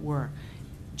for that work.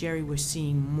 Jerry, we're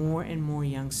seeing more and more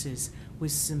youngsters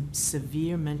with some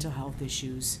severe mental health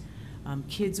issues,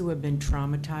 kids who have been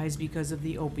traumatized because of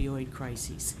the opioid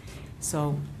crises.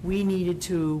 So we needed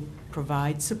to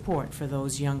provide support for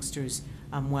those youngsters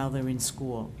while they're in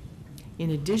school. In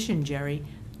addition, Jerry,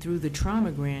 through the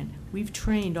trauma grant, we've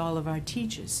trained all of our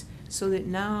teachers so that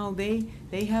now they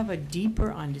have a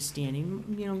deeper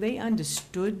understanding. You know, they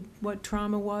understood what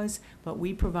trauma was, but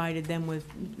we provided them with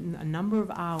a number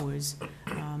of hours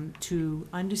to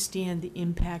understand the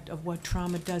impact of what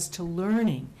trauma does to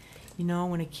learning. You know,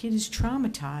 when a kid is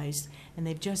traumatized and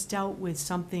they've just dealt with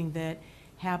something that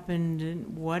happened,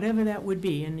 and whatever that would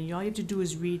be, and all you have to do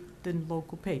is read the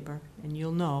local paper, and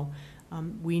you'll know,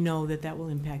 we know that that will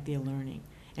impact their learning.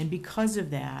 And because of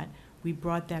that, we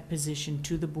brought that position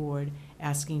to the board,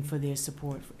 asking for their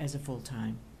support as a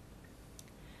full-time.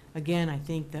 Again, I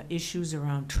think the issues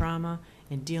around trauma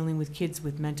and dealing with kids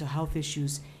with mental health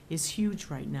issues is huge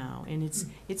right now. And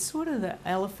it's sort of the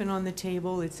elephant on the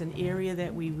table. It's an area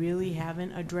that we really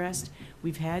haven't addressed.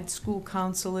 We've had school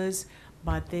counselors,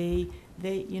 but they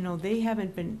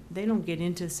don't get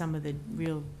into some of the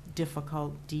real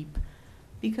difficult, deep,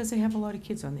 because they have a lot of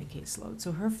kids on their caseload.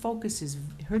 So her focus is,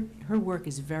 her work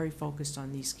is very focused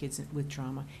on these kids with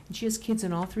trauma. And she has kids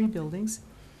in all 3 buildings.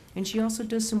 And she also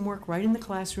does some work right in the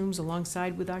classrooms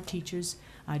alongside with our teachers,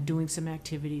 doing some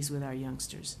activities with our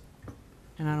youngsters.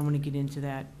 And I don't want to get into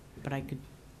that, but I could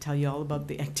tell you all about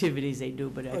the activities they do,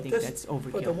 but I think that's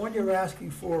overkill. But the one you're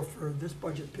asking for this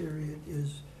budget period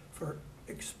is for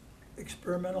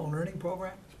experimental learning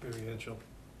program? Experiential.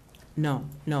 No,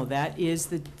 that is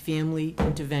the family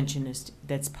interventionist.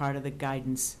 That's part of the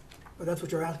guidance. But that's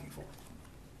what you're asking for?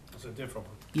 It's a different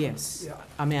one. Yes. Yeah.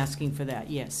 I'm asking for that,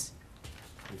 yes.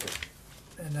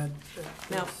 And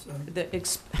Now,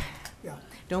 that's, yeah.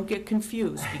 don't get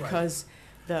confused, because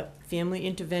the family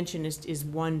interventionist is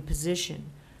one position,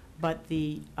 but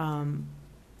the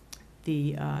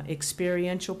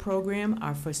experiential program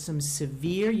are for some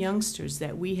severe youngsters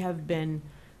that we have been,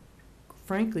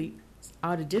 frankly,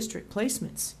 out-of-district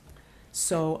placements.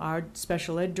 So our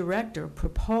special ed director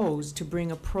proposed to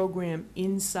bring a program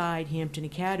inside Hampton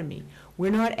Academy.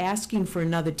 We're not asking for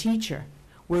another teacher.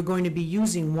 We're going to be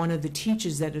using one of the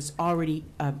teachers that is already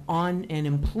on and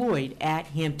employed at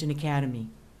Hampton Academy.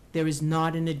 There is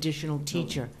not an additional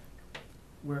teacher.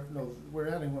 We're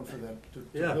adding one for that, to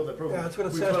Yeah. build that program. Yeah, that's what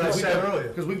it That's what I says. said earlier.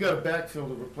 Because we've got a backfill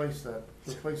to replace that,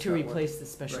 To that one. replace the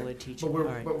special Right. ed teacher. But All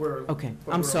right. we're. Okay,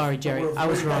 but I'm we're- sorry, but Jerry. we're I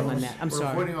was avoiding wrong all on those- that. I'm We're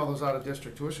sorry. avoiding all those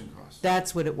out-of-district tuition costs.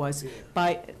 That's what it was.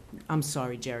 I'm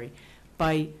sorry, Jerry.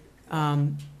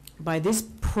 By this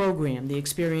program, the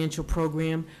experiential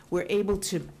program, we're able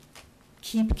to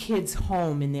keep kids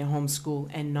home in their home school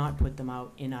and not put them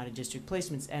out in out-of-district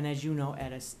placements, and as you know,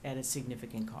 at a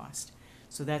significant cost.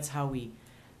 So that's how we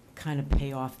kind of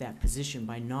pay off that position,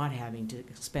 by not having to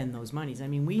spend those monies. I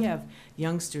mean, we have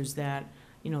youngsters that,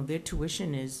 their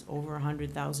tuition is over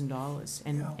 $100,000,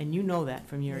 Yeah. and you know that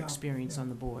from your Yeah, experience yeah. on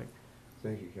the board.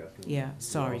 Thank you, Kathleen. Yeah, You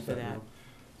sorry all for set that.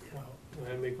 now? Can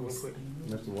I make one quick?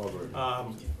 Mr.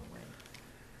 Warburton.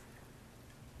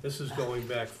 This is going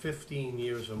back 15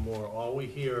 years or more. All we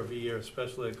hear every year,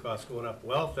 special ed costs going up.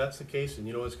 Well, if that's the case, and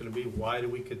you know what it's going to be, why do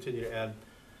we continue to add?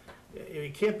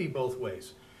 It can't be both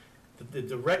ways.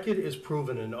 The record is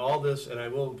proven in all this, and I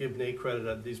will give Nate credit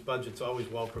that these budgets are always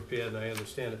well prepared, and I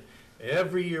understand it.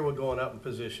 Every year we're going up in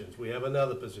positions. We have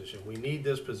another position. We need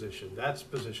this position, that's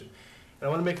position. And I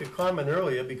want to make a comment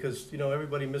earlier because,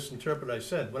 everybody misinterpreted what I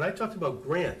said. When I talked about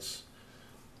grants,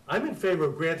 I'm in favor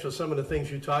of grants for some of the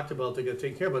things you talked about to get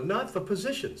taken care of, but not for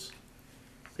positions.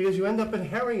 Because you end up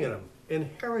inheriting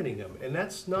them, and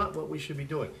that's not what we should be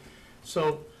doing.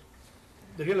 So,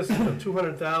 they're gonna spend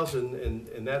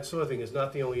 $200,000 and that sort of thing is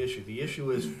not the only issue. The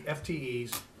issue is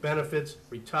FTEs, benefits,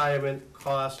 retirement,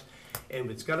 cost,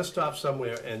 and it's gotta stop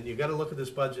somewhere, and you gotta look at this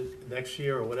budget next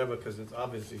year or whatever, because it's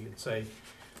obviously, you can say,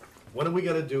 what are we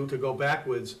gonna do to go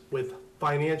backwards with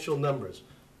financial numbers?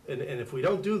 And if we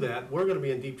don't do that, we're gonna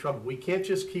be in deep trouble. We can't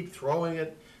just keep throwing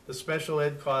the special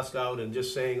ed cost out and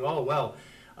just saying, oh, well,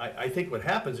 I think what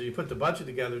happens is you put the budget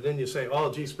together, then you say,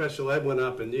 oh, gee, special ed went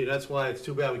up, and gee, that's why it's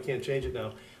too bad we can't change it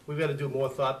now. We've gotta do more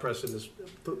thought process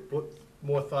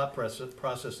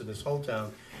in this whole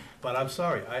town. But I'm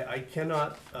sorry, I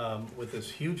cannot, with this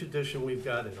huge addition we've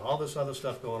got and all this other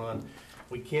stuff going on,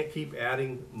 we can't keep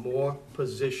adding more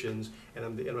positions. And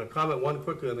I'm gonna comment one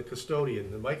quickly on the custodian,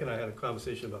 and Mike and I had a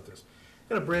conversation about this.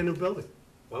 Got a brand new building.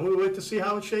 Why don't we wait to see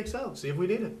how it shakes out, see if we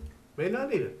need it? May not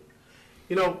need it.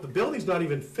 The building's not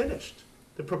even finished.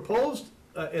 The proposed,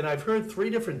 and I've heard 3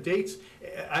 different dates.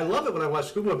 I love it when I watch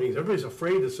school board meetings. Everybody's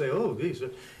afraid to say, oh, geez,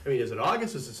 is it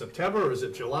August, is it September, or is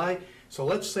it July? So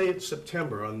let's say it's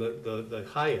September on the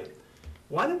high end.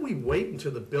 Why don't we wait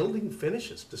until the building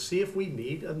finishes to see if we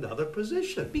need another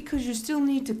position? Because you still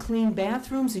need to clean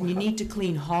bathrooms, and you need to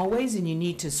clean hallways, and you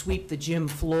need to sweep the gym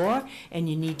floor, and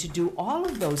you need to do all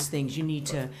of those things. You need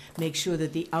to make sure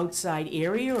that the outside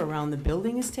area around the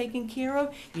building is taken care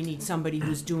of. You need somebody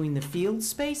who's doing the field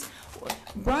space.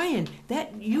 Brian,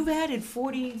 you've added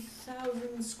 47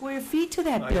 5,000 square feet to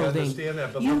that I building. understand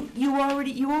that, but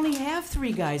You only have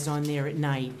 3 guys on there at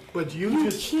night. but You you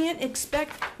just, can't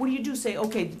expect, what do you do, say,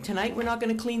 okay, tonight we're not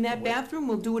gonna clean that bathroom,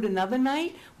 we'll do it another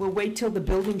night? We'll wait till the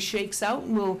building shakes out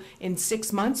and in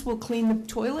 6 months, we'll clean the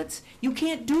toilets? You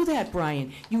can't do that,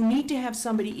 Brian. You need to have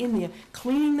somebody in there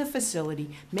cleaning the facility,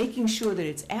 making sure that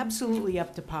it's absolutely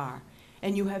up to par.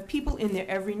 And you have people in there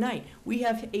every night. We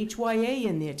have HYA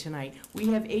in there tonight. We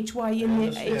have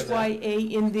HYA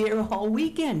in there all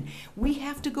weekend. We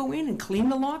have to go in and clean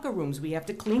the locker rooms. We have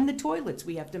to clean the toilets.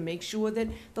 We have to make sure that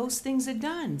those things are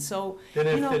done. So, then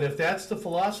you if, know. then if that's the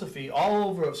philosophy, all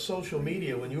over social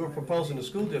media, when you were proposing the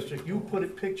school district, you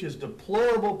put pictures,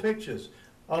 deplorable pictures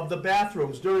of the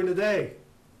bathrooms during the day.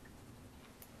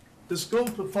 The school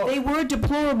They were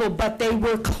deplorable, but they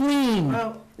were clean.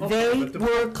 Well, okay, They but the-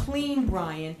 were clean,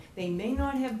 Brian. They may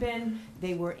not have been,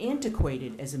 they were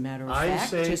antiquated, as a matter of I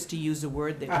fact, say- just to use a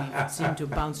word that we seem to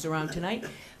bounce around tonight.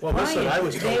 Well, listen, I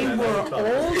was told Brian, that all the they were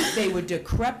time. old, they were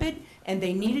decrepit, and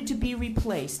they needed to be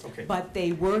replaced. Okay. But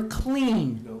they were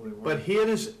clean. But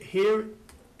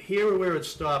here where it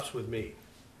stops with me.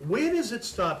 Where does it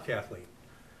stop, Kathleen?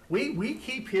 We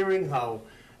keep hearing how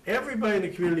everybody in the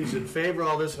community is in favor of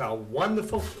all this, how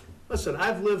wonderful. Listen,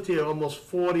 I've lived here almost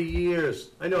 40 years.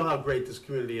 I know how great this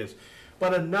community is.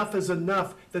 But enough is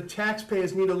enough. The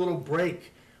taxpayers need a little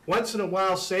break. Once in a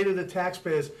while, say to the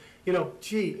taxpayers, you know,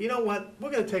 gee, you know what?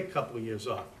 We're going to take a couple of years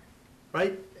off,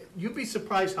 right? You'd be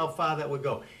surprised how far that would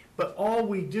go. But all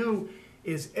we do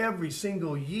is every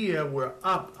single year, we're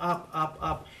up, up, up,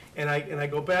 up. And I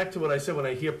go back to what I said when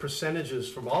I hear percentages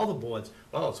from all the boards.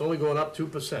 Oh, it's only going up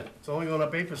 2%. It's only going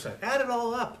up 8%. Add it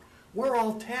all up. We're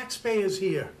all taxpayers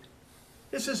here.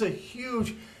 This is a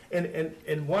huge,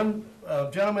 and one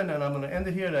gentleman, and I'm going to end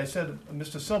it here, and I said,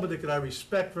 Mr. Silverdick, that I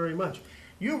respect very much.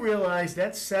 You realize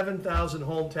that 7,000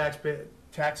 home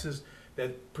taxes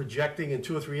that projecting in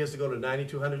 2 or 3 years to go to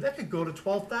 9,200, that could go to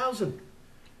 12,000.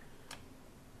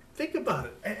 Think about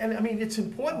it. And I mean, it's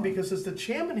important because as the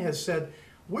chairman has said,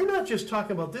 we're not just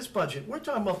talking about this budget, we're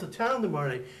talking about the town tomorrow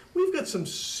night. We've got some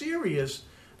serious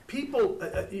people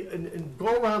and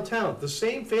go around town. The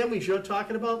same families you're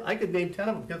talking about, I could name 10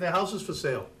 of them, got their houses for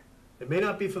sale. It may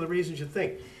not be for the reasons you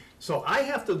think. So I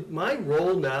have to, my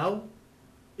role now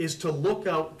is to look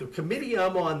out, the committee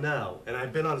I'm on now, and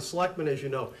I've been on a selectman, as you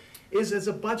know, is as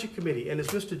a budget committee. And as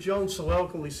Mr. Jones so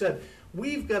eloquently said,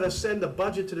 we've got to send a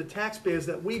budget to the taxpayers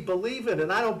that we believe in,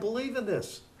 and I don't believe in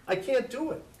this. I can't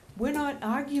do it. We're not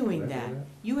arguing that.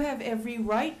 You have every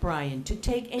right, Brian, to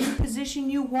take any position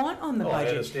you want on the Oh, I budget.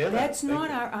 understand that. That's Thank not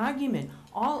you. our argument.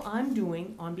 All I'm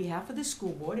doing on behalf of the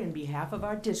school board and behalf of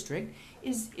our district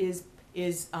is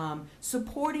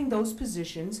supporting those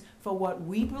positions for what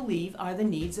we believe are the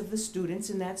needs of the students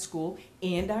in that school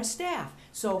and our staff.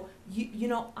 So, you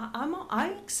know,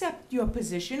 I accept your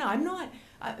position. I'm not,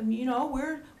 you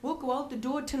know, we'll go out the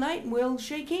door tonight and we'll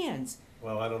shake hands.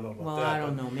 Well, I don't know about Well, that. I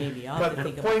don't know, maybe, I'll But have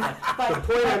to the think point- about that.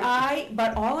 the point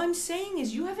But all I'm saying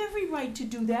is you have every right to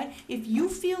do that. If you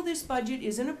feel this budget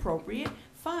isn't appropriate,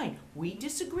 fine, we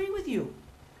disagree with you.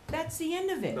 That's the end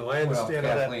of it. No, I understand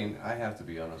all Well, that. Kathleen, I have to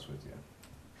be honest with you.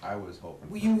 I was hoping.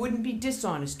 Well, you wouldn't be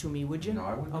dishonest to me, would you? No,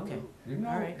 I wouldn't. Okay. You know,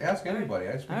 All right. ask anybody.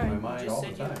 I speak All my right, mind you all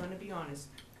just the said you time. were gonna be honest.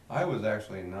 I was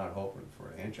actually not hoping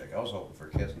for a handshake. I was hoping for a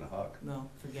kiss and a hug. No,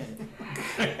 forget it.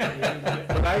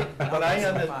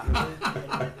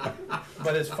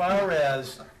 But as far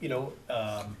as, you know,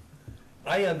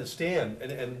 I understand,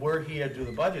 and we're here to do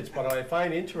the budgets, but I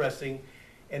find interesting,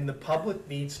 and the public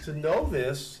needs to know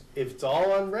this, if it's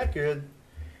all on record,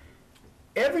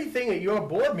 everything at your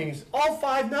board meetings, all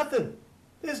 5-0.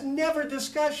 There's never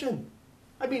discussion.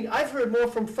 I mean, I've heard more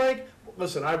from Frank.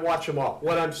 Listen, I watch them all.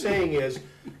 What I'm saying is,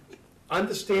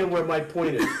 understand where my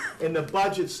point is. In the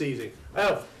budget season,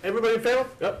 oh, everybody in favor?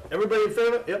 Yep. Everybody in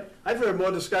favor? Yep. I've heard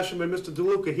more discussion by Mr.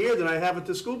 DeLuca here than I have at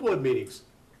the school board meetings.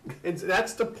 And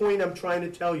that's the point I'm trying to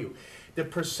tell you. The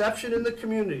perception in the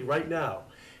community right now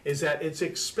is that it's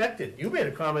expected. You made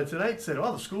a comment tonight, said,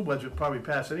 oh, the school budget would probably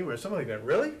pass anywhere, something like that.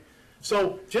 Really?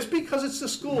 So just because it's the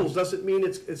schools doesn't mean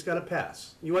it's gonna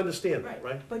pass. You understand that,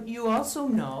 right? But you also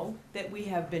know that we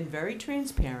have been very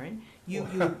transparent.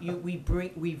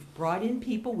 We've brought in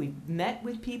people, we've met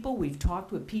with people, we've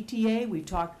talked with PTA,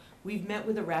 we've met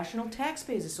with the Rational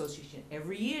Taxpayers Association.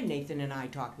 Every year, Nathan and I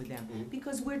talk with them,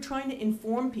 because we're trying to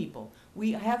inform people.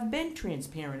 We have been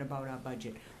transparent about our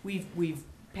budget. We've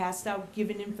passed out,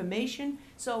 given information.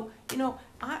 So, you know,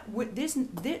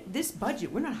 this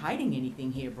budget, we're not hiding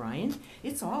anything here, Brian.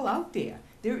 It's all out there.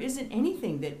 There isn't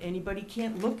anything that anybody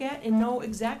can't look at and know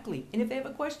exactly. And if they have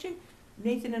a question,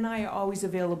 Nathan and I are always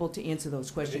available to answer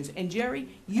those questions. And Jerry,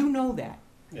 you know that.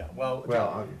 Yeah, well,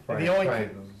 Well, I'm the only-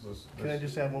 Brian, can I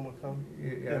just add one more comment?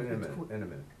 Yeah, in a minute, in a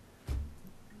minute.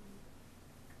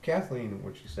 Kathleen,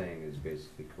 what she's saying is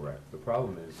basically correct. The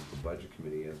problem is that the budget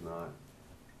committee has not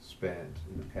spent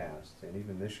in the past, and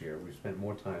even this year, we've spent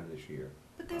more time this year.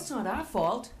 But that's not our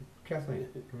fault. Kathleen,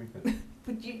 let me finish.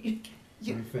 But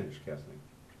Let me finish, Kathleen.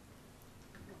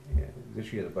 Yeah,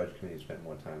 this year, the budget committee spent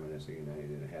more time on SE United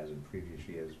than it has in previous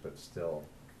years, but still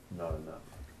not enough.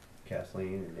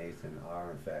 Kathleen and Nathan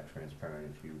are in fact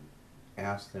transparent. If you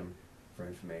ask them for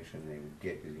information, they will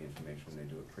get you the information, they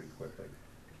do it pretty quickly.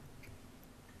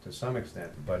 To some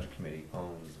extent, the budget committee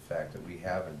owns the fact that we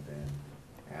haven't been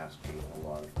asking a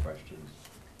lot of questions,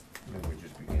 and we're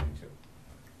just beginning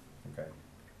to, okay?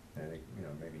 And I think,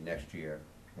 maybe next year,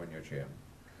 when you're chairman,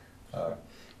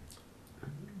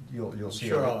 you'll see.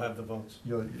 Sure, I'll have the votes.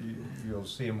 You'll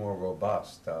see a more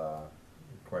robust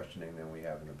questioning than we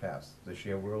have in the past. This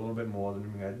year, we're a little bit more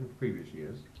than we had in previous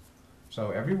years. So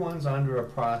everyone's under a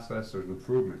process of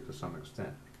improvement to some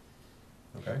extent,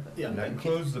 okay? Yeah. And that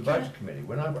includes the budget committee.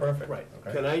 We're not perfect, Right.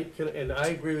 okay? And I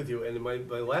agree with you, and my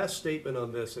last statement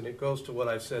on this, and it goes to what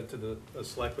I've said to the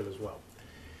selectmen as well.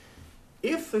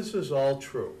 If this is all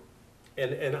true,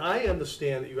 and I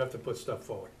understand that you have to put stuff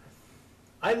forward,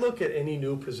 I look at any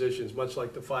new positions, much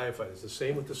like the firefighters, the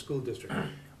same with the school district.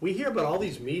 We hear about all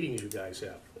these meetings you guys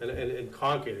have, and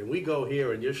Concord, and we go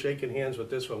here, and you're shaking hands with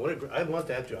this one. I want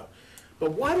that job.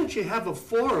 But why don't you have a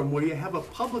forum where you have a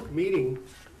public meeting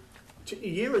a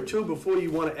year or two before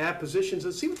you want to add positions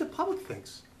and see what the public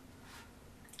thinks?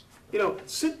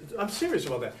 I'm serious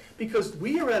about that, because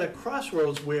we are at a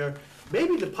crossroads where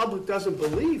maybe the public doesn't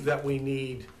believe that we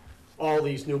need all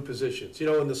these new positions,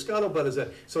 and the scuttlebutt is that,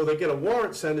 so they get a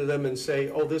warrant sent to them and say,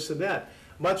 oh, this and that.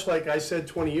 Much like I said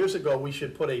 20 years ago, we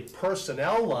should put a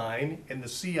personnel line in the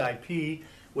CIP,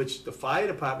 which the fire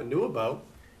department knew about,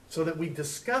 so that we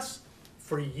discuss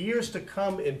for years to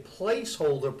come in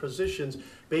placeholder positions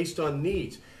based on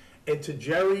needs. And to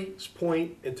Jerry's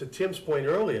point and to Tim's point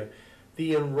earlier,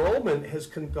 the enrollment has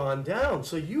gone down.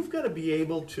 So you've got to be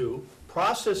able to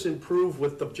process improve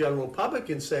with the general public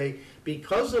and say,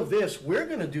 because of this, we're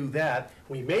going to do that.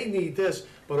 We may need this,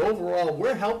 but overall,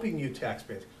 we're helping you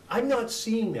taxpayers. I'm not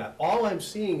seeing that. All I'm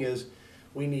seeing is,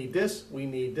 we need this, we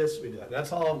need this, we need that.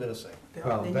 That's all I'm going to say.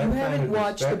 Well, Then that you kind haven't of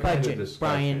watched the that kind of budget, discussion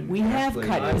Brian. We have actually-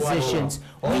 cut I watched- positions.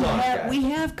 Hold on, guys. We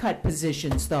have cut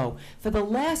positions, though. For the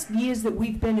last years that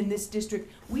we've been in this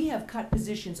district, we have cut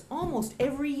positions almost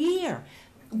every year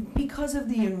because of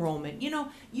the enrollment.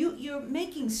 You're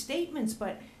making statements,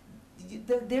 but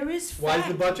there is fact. Why is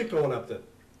the budget going up then?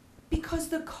 Because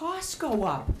the costs go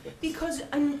up, because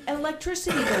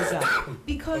electricity goes up,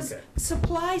 because Okay.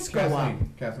 supplies go up.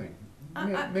 Kathleen, I-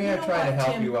 may you I know try to what,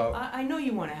 help Tim? you out? I know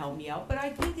you wanna help me out, but I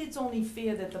think it's only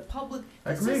fair that the public,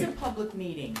 this is a Agreed. public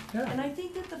meeting. Yeah. And I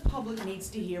think that the public needs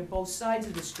to hear both sides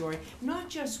of the story, not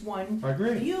just one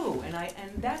Agreed. view. And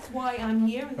that's why I'm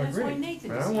here, and that's why Agreed.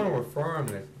 Nathan And is I want to here. affirm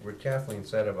that what Kathleen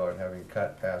said about having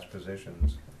cut past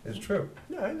positions is true.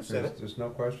 Yeah, I understand it. There's no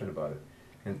question about it.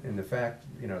 And the fact,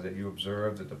 that you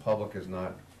observe that the public is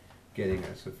not getting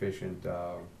a sufficient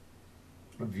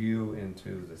view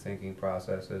into the thinking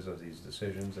processes of these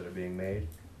decisions that are being made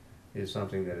is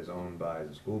something that is owned by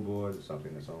the school board, it's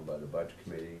something that's owned by the budget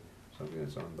committee, something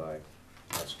that's owned by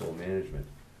school management.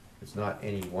 It's not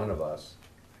any one of us,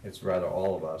 it's rather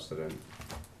all of us that are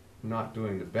not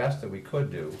doing the best that we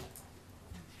could do.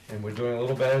 And we're doing a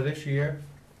little better this year,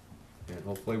 and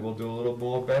hopefully we'll do a little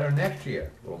more better next year.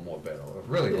 A little more better,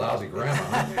 really lousy grammar,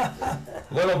 huh?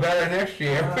 A little better next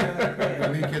year.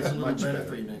 Maybe it gets a little better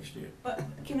for you next year. But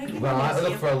can I give you Well, I an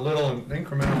look for example? a little,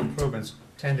 incremental improvements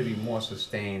tend to be more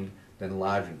sustained than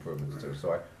large improvements too.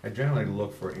 So I generally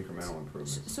look for incremental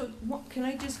improvements. So, can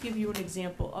I just give you an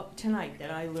example of tonight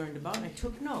that I learned about, and I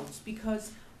took notes,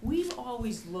 because we've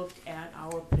always looked at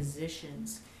our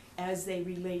positions as they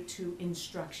relate to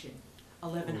instruction,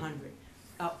 1,100.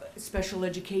 Special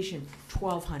education,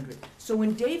 1,200. So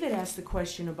when David asked the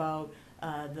question about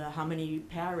how many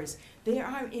paras, they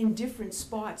are in different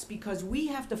spots because we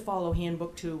have to follow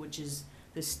Handbook 2, which is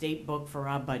the state book for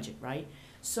our budget, right?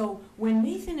 So when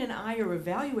Nathan and I are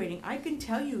evaluating, I can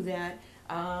tell you that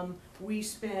we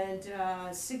spent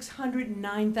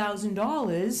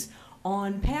 $609,000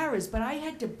 on paras, but I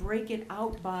had to break it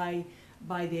out by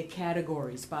their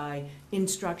categories, by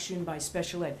instruction, by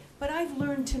special ed. But I've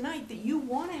learned tonight that you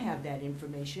want to have that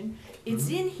information. It's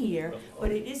in here,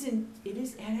 but it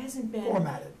hasn't been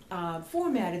Formatted.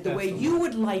 formatted the way That's the you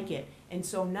would like it. And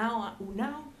so now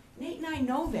Nate and I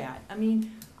know that. I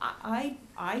mean, I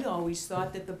always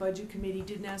thought that the budget committee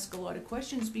didn't ask a lot of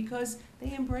questions because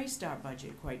they embraced our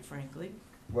budget, quite frankly.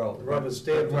 Well, The rubber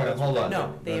stamp. right, hold on.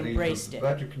 No, they The embraced it.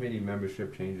 Budget committee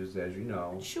membership changes, as you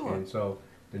know. Sure. And so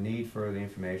the need for the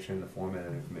information, the format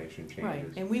of information Right,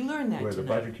 changes. and we learned that Where the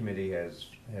tonight. budget committee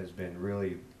has been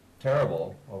really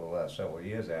terrible over the last several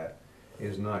years at,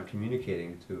 is not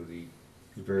communicating to the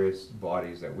various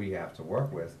bodies that we have to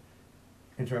work with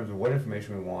in terms of what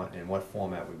information we want and what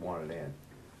format we want it in.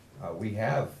 We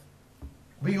have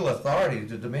legal authority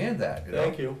to demand that, you know?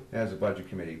 Thank you. As a budget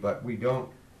committee, but we don't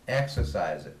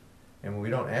exercise it. And when we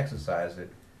don't exercise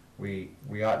it, we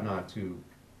ought not to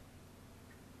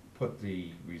put the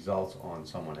results on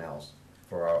someone else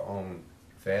for our own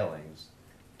failings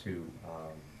to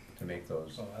make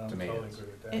those Oh, I don't totally demands.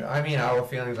 agree with that. I mean our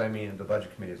feelings, I mean the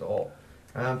budget committee as a whole.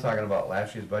 And I'm talking about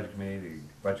last year's budget committee, the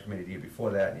budget committee the year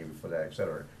before that, and the year before that, et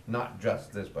cetera. Not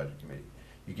just this budget committee.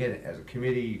 You get it, as a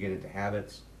committee, you get into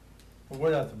habits. Well,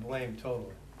 we're not to blame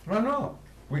totally. No,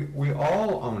 we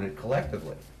all own it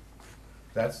collectively.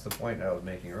 That's the point I was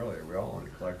making earlier, we all own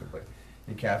it collectively.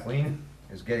 And Kathleen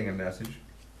is getting a message,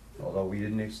 although we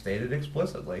didn't state it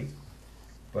explicitly,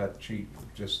 but she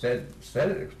just said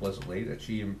it explicitly, that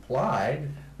she implied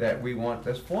that we want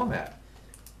this format.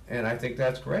 And I think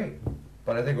that's great,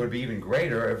 but I think it would be even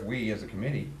greater if we, as a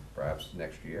committee, perhaps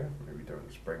next year, maybe during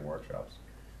the spring workshops,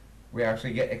 we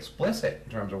actually get explicit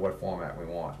in terms of what format we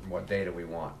want, and what data we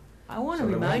want. I wanna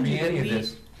remind you So that there won't be any we, of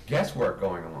this guesswork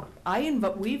going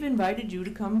on. we've invited you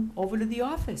to come over to the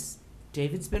office.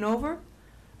 David's been over,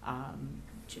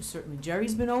 certainly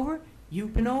Jerry's been over,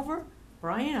 you've been over,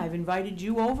 Brian, I've invited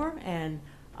you over, and,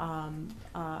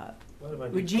 What about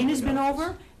you Regina's coming been out this-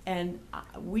 over, and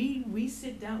we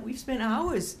sit down, we've spent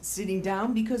hours sitting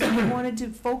down because we wanted to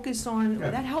focus on,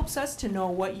 Yeah. that helps us to know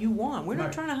what you want. We're not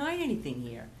Right. trying to hide anything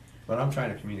here. But I'm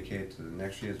trying to communicate to the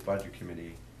next year's budget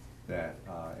committee that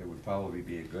it would probably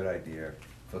be a good idea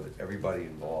for everybody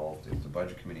involved if the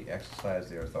budget committee exercised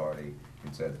their authority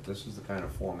and said, this is the kind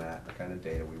of format, the kind of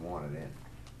data we want it in.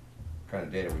 The kind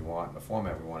of data we want, and the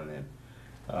format we want it in.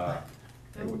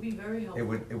 That would be very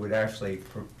helpful. It would actually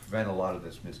prevent a lot of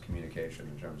this miscommunication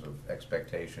in terms of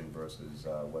expectation versus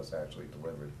what's actually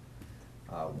delivered.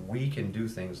 We can do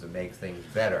things to make things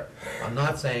better. I'm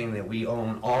not saying that we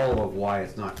own all of why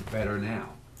it's not better now.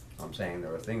 I'm saying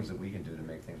there are things that we can do to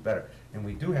make things better. And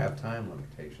we do have time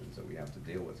limitations that we have to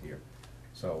deal with here.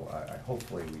 So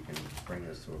hopefully we can bring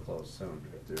this to a close soon,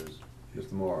 if there's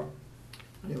just more.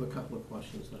 I have a couple of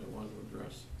questions that I wanted to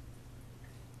address.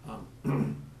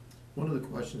 One of the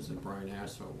questions that Brian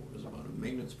asked for was about a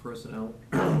maintenance personnel,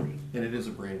 and it is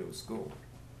a brand new school.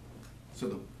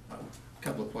 So a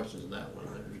couple of questions on that one,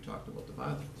 and then we talked about the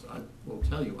bathrooms. I will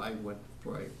tell you, I went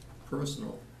for a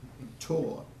personal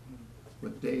tour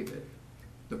with David,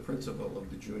 the principal of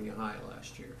the junior high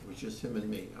last year. It was just him and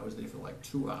me. I was there for like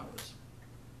 2 hours.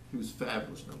 He was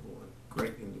fabulous, number one,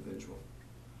 great individual.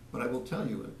 But I will tell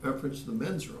you, in reference to the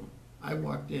men's room, I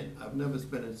walked in, I've never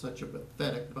been in such a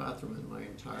pathetic bathroom in my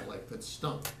entire life that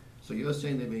stunk. So you're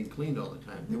saying they're being cleaned all the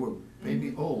time. They were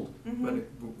maybe old, but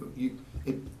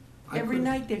I Every couldn't-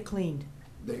 night they're cleaned.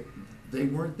 They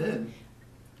weren't then.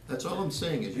 That's all I'm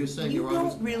saying, is you're saying You you're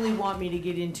always. don't really want me to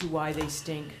get into why they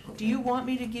stink. Do you want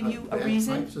me to give you a bad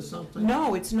reason? pipes or something?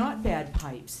 No, it's not bad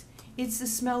pipes. It's the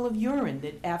smell of urine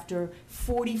that after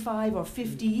 45 or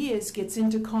 50 years gets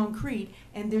into concrete,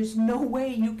 and there's no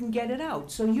way you can get it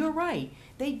out. So you're right,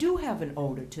 they do have an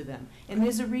odor to them, and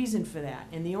there's a reason for that.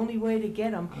 And the only way to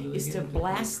get them How do they is get to into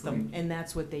blast them, concrete? and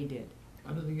that's what they did.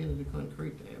 How do they get into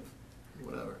concrete? They have,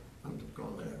 whatever, I'm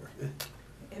going there.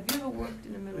 Have you ever worked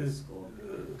in a middle school?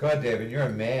 God, David, you're a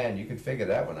man, you can figure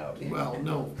that one out. Well,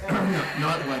 no,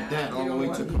 not like that, all the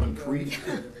way to concrete.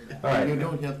 All right. You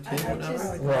don't have tape I and just-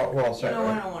 everything? We're all You know, I set,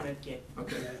 don't right? wanna get,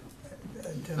 Okay.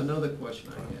 Another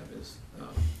question I have is,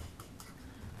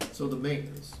 so the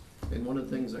maintenance, and one of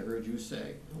the things I heard you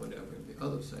say, and whatever the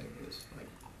others say, is like,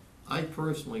 I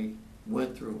personally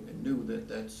went through and knew that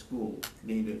that school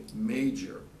needed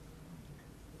major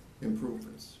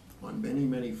improvements on many,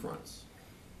 many fronts.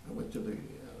 I went to the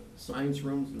science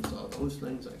rooms and saw those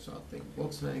things, I saw thick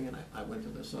books hanging, I went to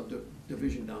the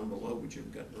subdivision down below, which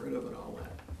you've gotten rid of and all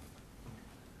that.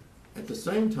 At the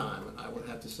same time, I would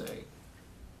have to say,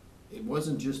 it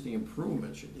wasn't just the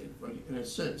improvements you did, but in a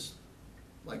sense,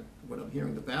 like what I'm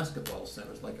hearing, the basketball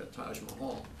center is like a Taj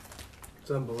Mahal.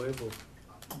 It's unbelievable.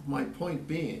 My point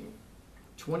being,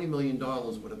 $20 million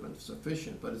would have been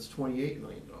sufficient, but it's $28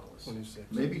 million. 26.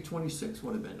 Maybe 26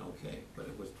 would have been okay, but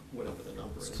it was whatever the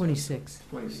number is. it's 26.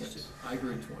 26, I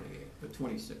agree 28, but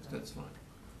 26, that's fine.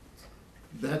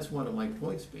 that's one of my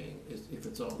points being, is if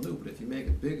it's all new, but if you make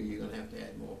it bigger, you're gonna have to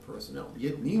add more personnel.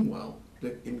 Yet meanwhile,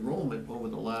 the enrollment over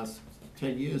the last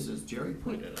 10 years, as Jerry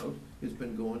pointed out, has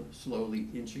been going slowly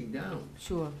inching down.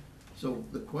 Sure. So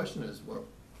the question is, we're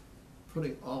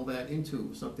putting all that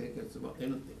into something that's about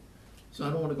anything. So I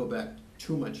don't wanna go back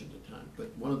too much into time,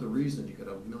 but one of the reasons you got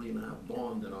 $1.5 million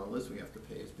bond and all this we have to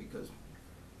pay is because it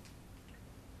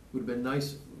would've been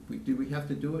nice, did we have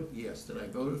to do it? Yes. Did I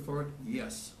vote for it?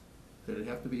 Yes. Did it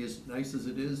have to be as nice as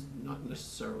it is? Not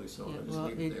necessarily, so Yeah, I just well,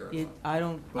 leave it there. I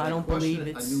don't But I believe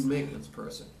question it's. a new maintenance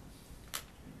person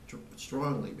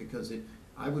strongly, because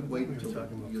I would wait We were until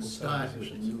talking about you full-time start with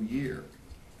the positions. new year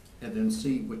and then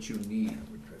see what you need.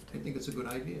 I think it's a good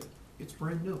idea. It's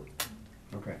brand new.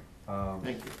 Okay.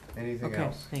 Thank you. Anything Okay,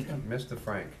 else? thank you. Mr.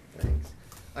 Frank? Thanks.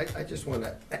 I just want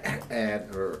to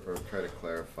add or try to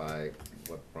clarify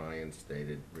what Brian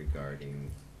stated regarding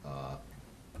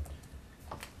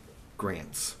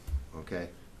grants, okay?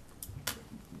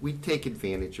 We take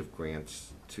advantage of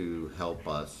grants to help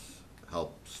us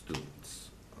help students,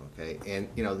 okay? And,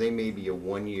 you know, they may be a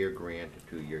 1-year grant,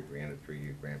 a 2-year grant, a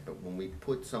 3-year grant, but when we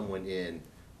put someone in,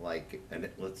 like, and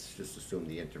let's just assume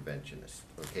the interventionist,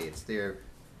 okay? It's there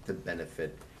to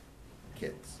benefit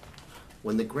kids.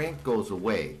 When the grant goes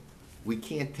away, we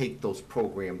can't take those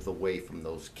programs away from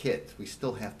those kids. We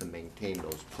still have to maintain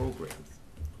those programs.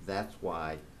 That's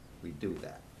why we do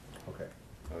that, Okay.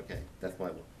 okay? That's why,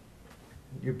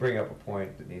 You bring up a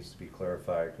point that needs to be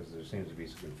clarified, because there seems to be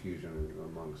some confusion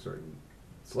among certain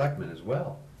selectmen as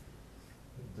well.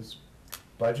 This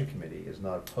budget committee is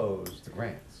not opposed to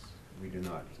grants. We do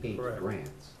not hate Correct.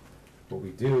 grants. What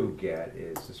we do get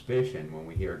is suspicion when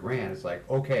we hear grant. It's like,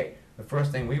 okay, the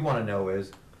first thing we want to know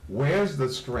is, where's the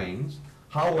strings?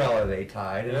 How well are they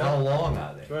tied, and how long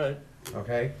are That's they? right.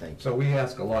 Okay? Thank you. So we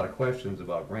ask a lot of questions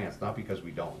about grants, not because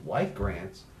we don't like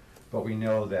grants, but we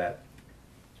know that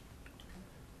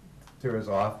there is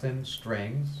often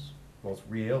strings, both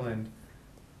real and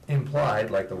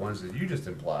implied, like the ones that you just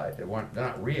implied. They're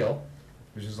not real.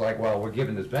 It's just like, well, we're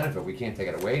given this benefit, we can't take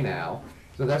it away now.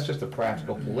 So that's just a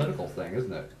practical political thing,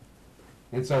 isn't it?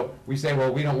 And so we say,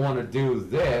 well, we don't want to do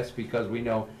this because we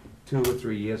know 2 or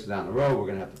 3 years down the road, we're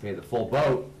gonna have to pay the full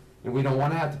boat, and we don't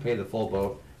want to have to pay the full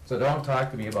boat, so don't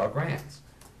talk to me about grants.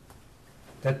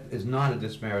 That is not a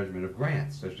disparagement of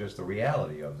grants, it's just the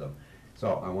reality of them.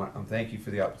 So thank you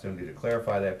for the opportunity to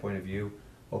clarify that point of view.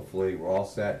 Hopefully, we're all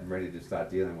set and ready to start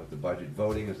dealing with the budget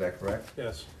voting, is that correct?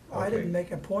 Yes. I Okay. didn't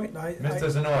make a point, Mr.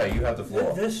 Zanoy, you have the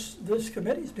floor. This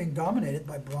committee is being dominated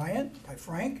by Brian, by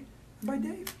Frank, and by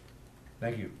Dave.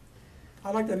 Thank you.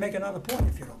 I'd like to make another point,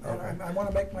 if you don't mind. Okay. I want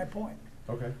to make my point.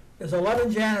 Okay. There's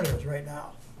 11 janitors right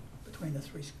now between the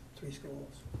three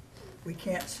schools. We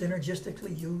can't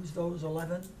synergistically use those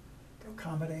 11 to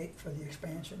accommodate for the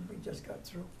expansion we just got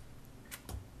through.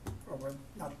 Or we're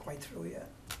not quite through yet.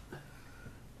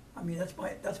 I mean, that's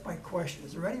my question.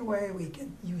 Is there any way we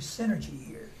can use synergy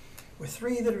here? With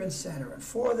 3 that are in Center, and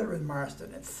 4 that are in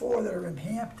Marston, and 4 that are in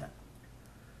Hampton,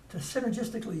 to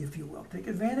synergistically, if you will, take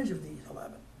advantage of these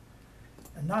 11,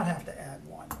 and not have to add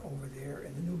one over there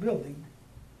in the new building,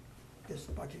 this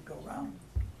budget go round?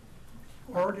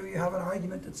 Or do you have an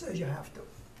argument that says you have to?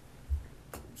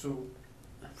 So,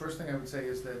 first thing I would say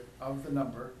is that of the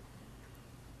number,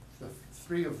 the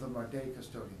 3 of them are day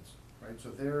custodians, right?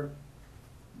 So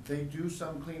they do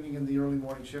some cleaning in the early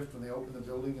morning shift when they open the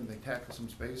building and they tackle some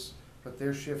space, but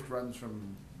their shift runs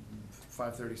from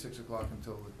 5:30, 6 o'clock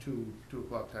until the 2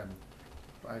 o'clock time.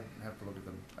 I'd have to look at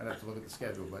them, I'd have to look at the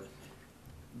schedule, but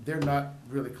they're not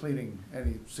really cleaning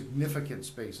any significant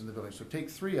space in the building. So take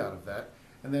 3 out of that,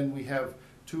 and then we have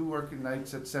 2 working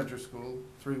nights at Center School,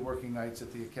 3 working nights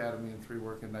at the academy, and 3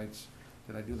 working nights,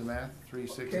 did I do the math? 3,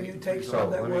 6, 8. Can you take So some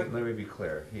of that work? let me be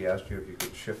clear. He asked you if you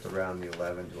could shift around the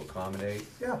 11 to accommodate,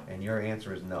 Yeah, and your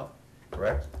answer is no,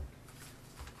 correct?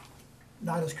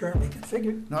 not as currently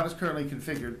configured. Not as currently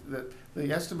configured.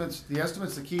 The estimates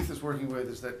that Keith is working with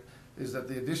is that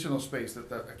the additional space, that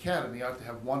the academy ought to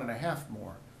have 1.5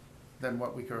 more than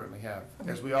what we currently have,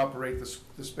 as we operate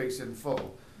the space in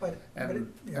full. But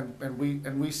yeah.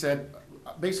 And we said,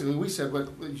 basically, we said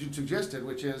what you suggested,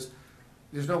 which is,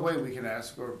 there's no way we can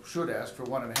ask, or should ask, for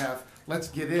 1.5. Let's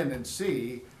get in and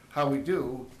see how we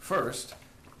do first.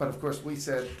 But of course, we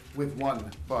said with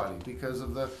 1 body, because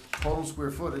of the total square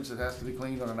footage that has to be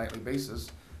cleaned on a nightly basis,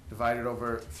 divided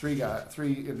over 3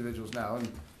 individuals now, and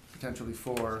potentially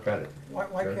 4. Got it. Why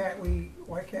Sure.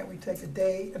 can't we take a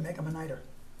day and make them a nighter?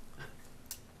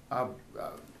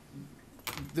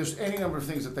 There's any number of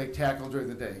things that they tackle during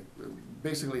the day.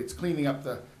 Basically, it's cleaning up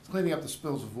cleaning up the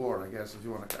spills of war, I guess, if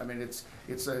you wanna, I mean, it's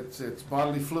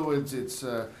bodily fluids, it's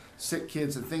sick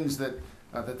kids and things that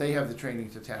they have the training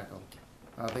to tackle.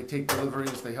 They take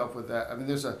deliveries, they help with that. I mean,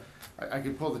 I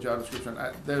could pull the job description,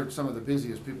 they're some of the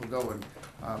busiest people going.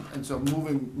 And so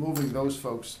moving those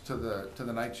folks to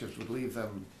the night shift would leave the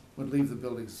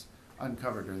buildings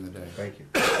uncovered during the day. Thank you.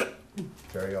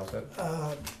 Jerry, all set?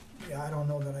 Yeah, I don't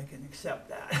know that I can accept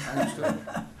that. I understood.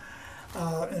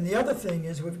 And the other thing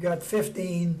is, we've got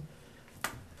 15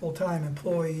 full-time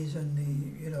employees in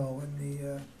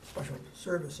the special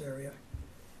service area,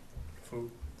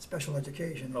 Food, special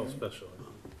education. oh, area. special.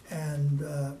 And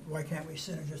why can't we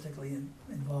synergistically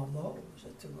involve those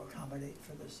to accommodate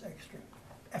for this extra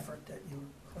effort that you're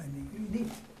claiming you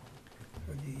need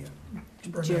for the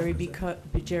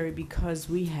Jerry, because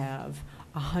we have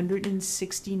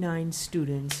 169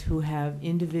 students who have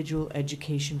individual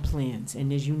education plans,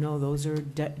 and as you know, those are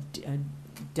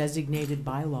designated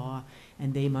by law,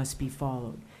 and they must be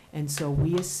followed. And so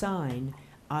we assign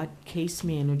a case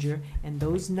manager, and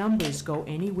those numbers go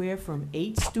anywhere from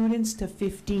 8 students to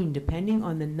 15, depending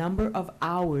on the number of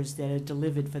hours that are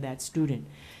delivered for that student.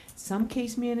 Some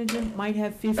case manager might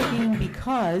have 15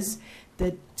 because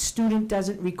the student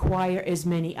doesn't require as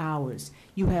many hours.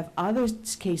 You have other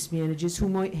case managers who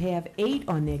might have 8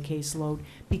 on their caseload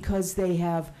because they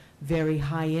have very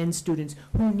high-end students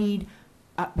who need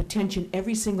attention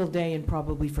every single day and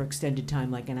probably for extended time,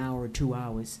 like an hour or 2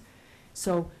 hours.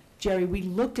 So, Jerry, we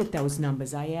looked at those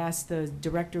numbers. I asked the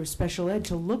Director of Special Ed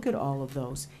to look at all of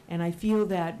those, and I feel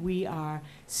that we are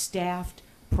staffed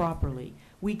properly.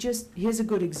 Here's a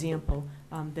good example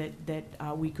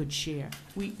that we could share.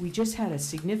 We just had a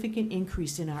significant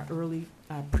increase in our early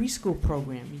preschool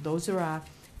program. Those are our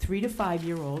 3 to 5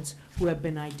 year olds who have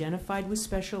been identified with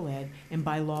special ed, and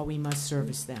by law we must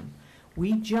service them.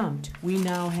 We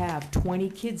now have 20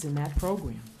 kids in that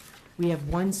program. We have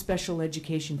 1 special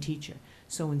education teacher.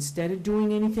 So instead of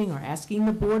doing anything or asking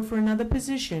the board for another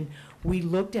position, we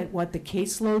looked at what the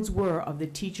caseloads were of the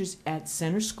teachers at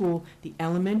center school, the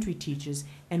elementary teachers,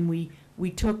 and we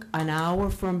took an hour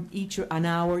from each,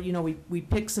 we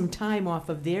picked some time off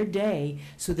of their day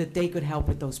so that they could help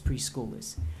with those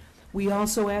preschoolers. We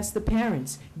also asked the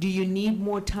parents, do you need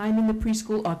more time in the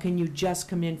preschool, or can you just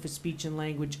come in for speech and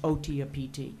language, OT or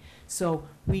PT? So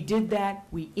we did that,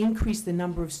 we increased the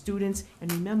number of students,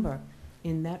 and remember,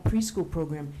 in that preschool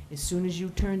program, as soon as you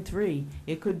turn 3,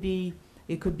 it could be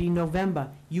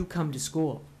November, you come to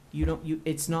school.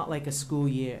 It's not like a school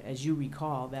year. As you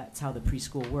recall, that's how the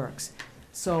preschool works.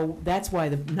 So that's why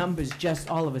the numbers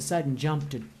just all of a sudden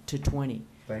jumped to 20.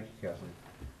 Thank you, Kathleen.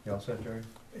 You all set, Jerry?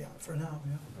 Yeah, for now,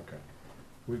 yeah. Okay.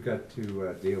 We've got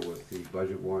to deal with the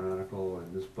budget warrant article,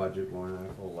 and this budget warrant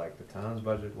article, like the town's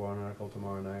budget warrant article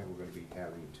tomorrow night, we're gonna be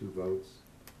having 2 votes.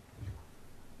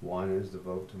 One is the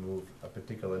vote to move a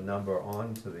particular number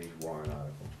onto the warrant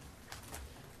article.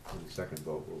 And the second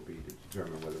vote will be to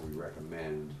determine whether we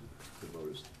recommend the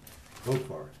voters vote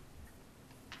for it.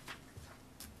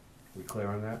 We clear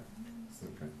on that?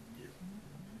 Okay.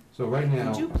 So right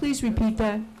now. Could you please repeat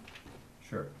that?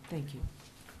 Sure. Thank you.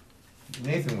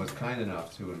 Nathan was kind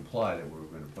enough to imply that we were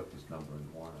gonna put this number in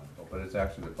the warrant article, but it's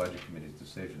actually the budget committee's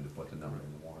decision to put the number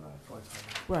in the warrant article.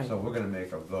 Right. So we're gonna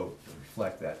make a vote to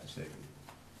reflect that decision,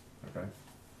 okay?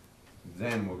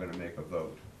 Then we're gonna make a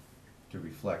vote to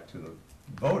reflect to the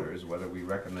voters whether we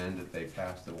recommend that they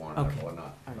pass the warrant article or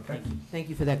not, All right, okay? thank you. Thank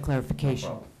you for that No clarification.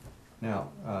 problem.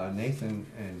 Now, Nathan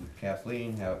and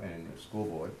Kathleen and the school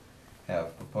board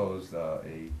have proposed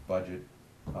a budget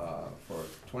for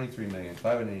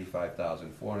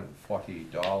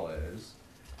 $23,585,440.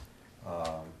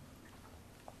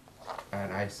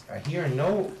 And I hear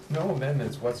no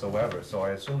amendments whatsoever, so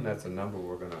I assume that's a number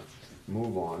we're gonna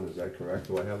move on. Is that correct?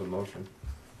 Do I have a motion?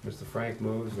 Mr. Frank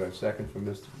moves. Do I have a second from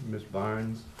Ms.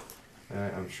 Barnes?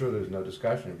 I'm sure there's no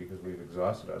discussion because we've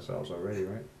exhausted ourselves already,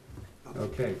 right?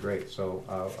 Okay, great. So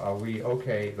are we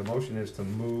okay? The motion is to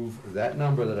move that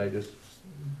number that I just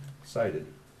cited,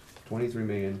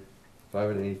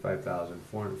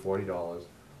 $23,585,440,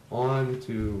 on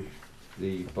to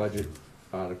the budget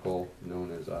article known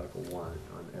as Article 1 on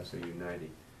SAU 90.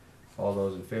 All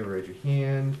those in favor, raise your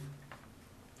hand.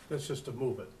 That's just to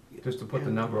move it. Just to put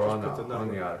the number on Just put the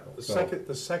number. the article. The So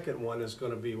second one is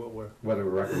gonna be what we're, whether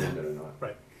we recommend it or not.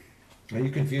 right. Are you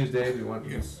confused, Dave? You want?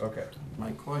 Yes. Okay.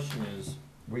 My question is,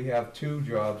 We have 2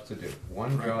 jobs to do.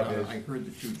 One job is. I heard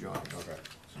the 2 jobs. Okay.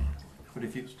 But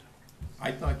if you,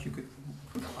 I thought you could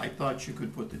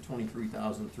put the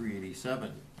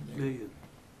 23,387 there.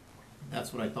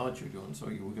 That's what I thought you were doing, so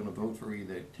you were gonna vote for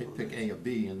either pick A or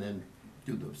B and then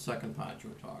do the second part you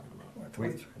were talking about.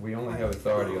 We only have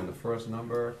authority on the first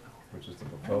number, which is the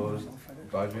proposed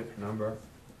budget number.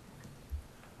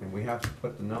 And we have to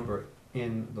put the number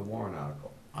in the warrant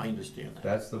article. I understand that.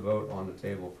 That's the vote on the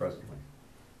table presently.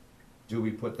 Do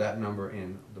we put that number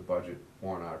in the budget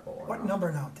warrant article or not? What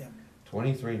number now, Tim?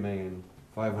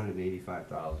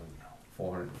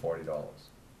 $23,585,440.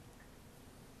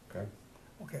 Okay?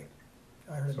 Okay.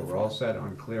 I heard So the we're all first. set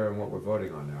on clear on what we're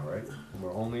voting on now, right? And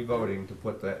we're only voting to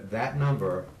put that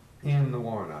number in the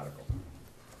warrant article.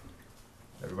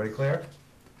 Everybody clear?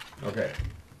 Okay.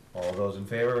 All those in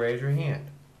favor, raise your hand.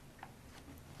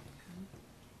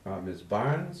 Ms.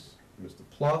 Barnes, Mr.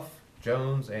 Pluff,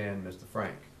 Jones, and Mr.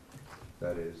 Frank.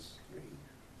 That is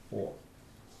 4.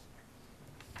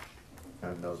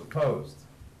 And those opposed?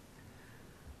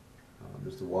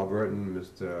 Mr. Warburton,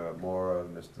 Mr. Mora,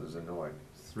 Mr. Zanoy,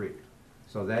 3.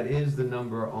 So that is the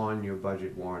number on your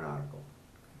budget warrant article.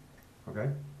 Okay?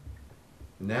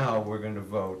 Now, we're going to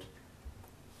vote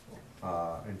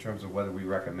in terms of whether we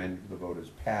recommend the voters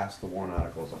pass the warrant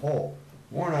article as a whole.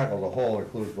 The warrant article as a whole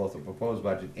includes both the proposed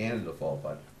budget and the default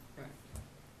budget.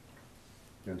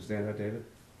 You understand that, David?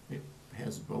 It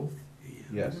has both?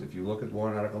 Yes, if you look at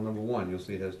warrant article number 1, you'll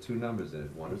see it has 2 numbers in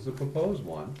it. One is the proposed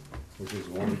one, which is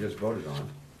the one we just voted on,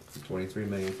 the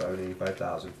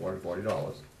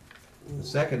 $23,585,440. The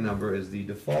second number is the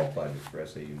default budget for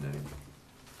SAU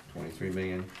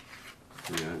 90,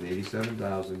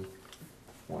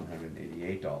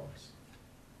 $23,387,188.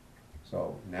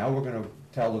 So now we're gonna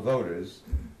tell the voters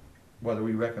whether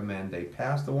we recommend they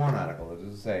pass the warrant article, that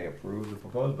is to say, approve the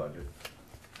proposed budget,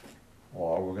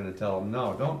 or we're gonna tell them,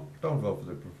 no, don't vote for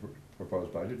the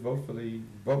proposed budget,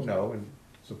 vote no and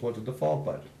support the default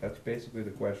budget. That's basically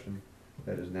the question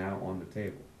that is now on the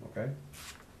table, okay?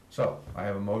 So, I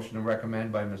have a motion to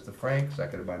recommend by Mr. Frank,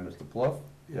 seconded by Mr. Pluff,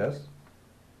 yes?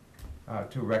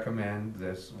 To recommend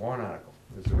this warrant article.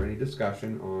 Is there any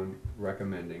discussion on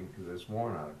recommending this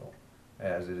warrant article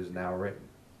as it is now written?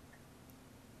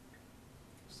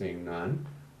 Seeing none,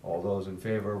 all those in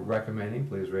favor of recommending,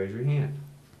 please raise your hand.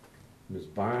 Ms.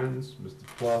 Barnes, Mr.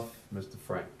 Pluff, Mr.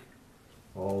 Frank.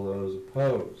 All those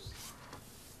opposed?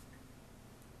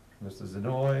 Mr.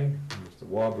 Zanoy, Mr.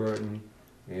 Warburton,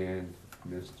 and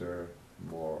Mr.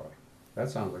 Mora. That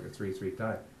sounds like a 3-3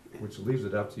 tie, which leaves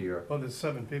it up to your, Well, there's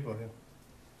 7 people here.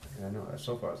 I know,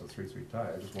 so far it's a 3-3 tie.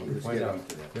 I just wanted to Just point get out up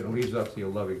to that. that it leaves up to your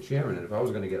loving chairman, and if I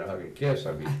was gonna get a hug and kiss,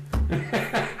 I'd be.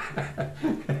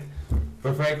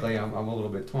 But frankly, I'm a little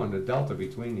bit torn. The delta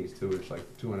between these two is like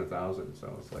 200,000,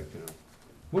 so it's like,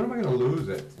 what am I gonna lose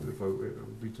it if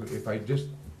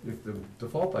the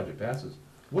default budget passes?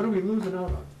 What are we losing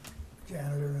out on?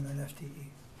 Janitor and an FTE.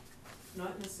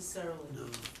 Not necessarily.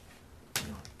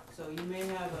 So you may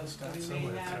have Start you may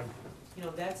somewhere, have,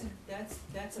 Tim.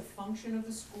 that's a function of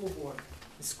the school board.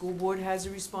 The school board has a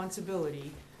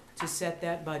responsibility to set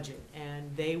that budget,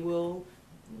 and they will,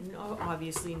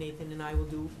 obviously Nathan and I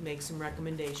will make some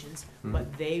recommendations,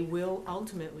 but they will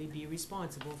ultimately be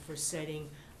responsible for setting,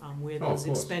 where Oh, of those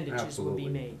course, expenditures will be absolutely.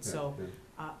 made. Yeah, So, yeah.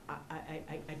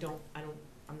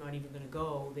 I'm not even gonna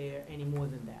go there any more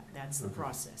than that. That's the Okay.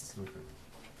 process. Okay.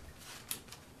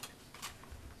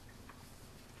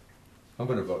 I'm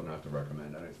gonna vote not to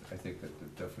recommend. I think that the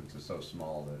difference is so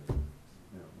small that,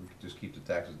 we could just keep the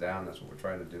taxes down. That's what we're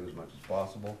trying to do as much as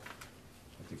possible.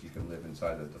 I think you can live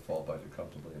inside the default budget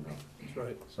comfortably enough. That's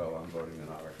right. So I'm voting to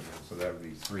not recommend. So that would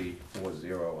be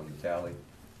 3-4-0 on the tally.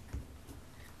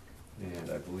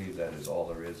 And I believe that is all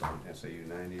there is on SAU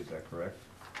 90, is that correct?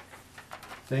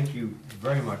 Thank you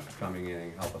very much for coming in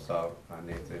and help us out,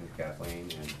 Nathan, Kathleen,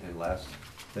 and Les.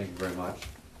 Thank you very much.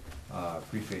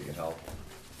 Appreciate your help.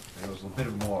 And it was a bit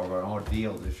more of an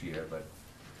ordeal this year, but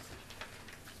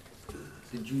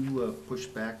Did you push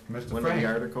back Mr. one of Frank. the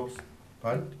articles?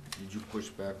 pardon? Did you push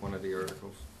back one of the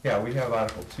articles? Yeah, we have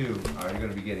Article 2. You're gonna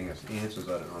be getting us answers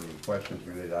on the questions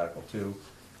related to Article 2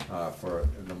 for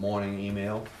the morning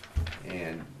email,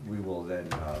 and we will then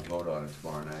vote on it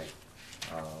tomorrow night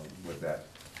with that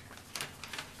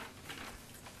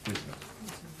business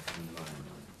in mind.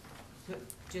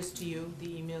 Just to you,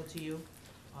 the email to you?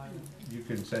 Or- You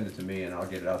can send it to me and I'll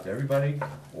get it out to everybody,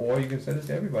 or you can send it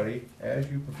to everybody as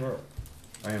you prefer.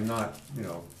 I am not,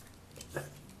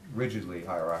 rigidly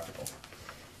hierarchical.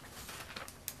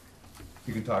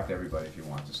 You can talk to everybody if you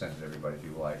want, to send it to everybody if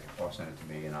you like, or send it to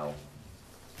me and I'll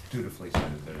dutifully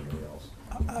send it to everybody else.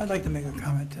 I'd like to make a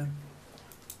comment, Tim.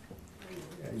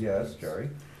 Yes, Jerry?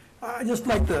 I'd just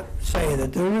like to say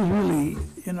that there is really,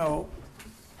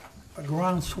 a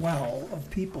groundswell of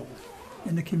people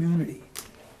in the community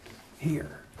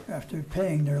here after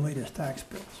paying their latest tax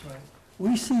bills. Right.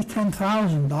 We see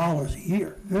 $10,000 a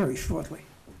year very shortly.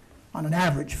 on an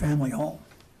average family home.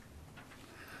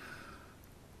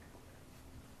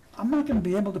 I'm not gonna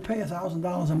be able to pay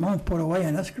 $1,000 a month put away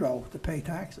in escrow to pay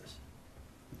taxes.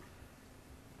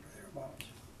 Thereabouts.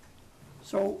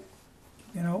 So,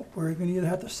 you know, we're gonna either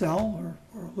have to sell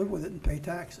or live with it and pay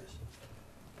taxes.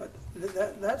 But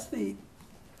that's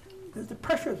there's the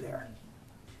pressure there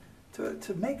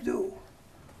to make do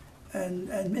and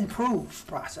improve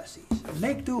processes, and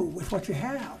make do with what you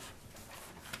have,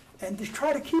 and just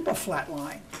try to keep a flat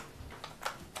line.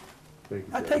 Thank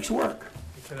you, That Jerry. takes work.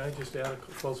 Can I just add a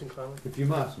closing comment? If you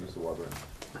must, Mr. Warburton.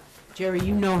 Jerry,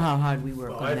 you know how hard we work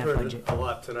Well, on I've that heard budget. it a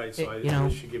lot tonight, so I You know.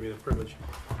 wish you'd give me the privilege.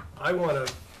 I want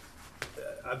to,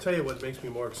 I'll tell you what makes me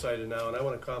more excited now, and I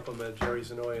want to compliment Jerry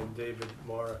Zanoy and David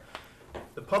Mara.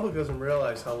 The public doesn't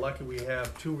realize how lucky we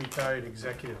have two retired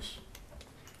executives.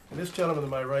 And this gentleman to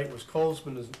my right was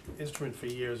Colesman's instrument for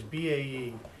years,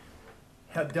 BAE,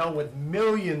 had dealt with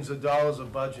millions of dollars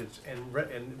of budgets and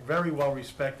very well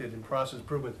respected in process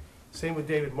improvement. Same with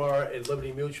David Mara at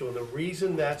Liberty Mutual, and the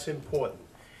reason that's important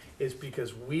is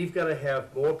because we've got to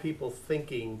have more people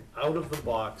thinking out of the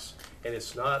box, and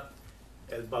it's not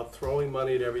about throwing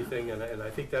money at everything, and I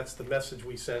think that's the message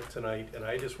we sent tonight, and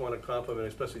I just want to compliment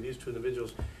especially these two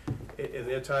individuals in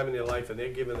their time in their life, and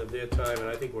they're giving of their time, and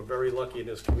I think we're very lucky in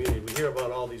this community. We hear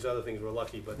about all these other things, we're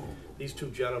lucky, but these two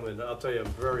gentlemen, I'll tell you, I'm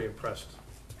very impressed.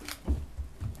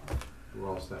 We're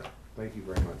all set. Thank you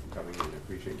very much for coming in. I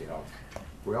appreciate your help.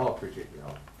 We all appreciate your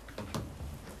help.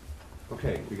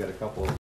 Okay, we got a couple of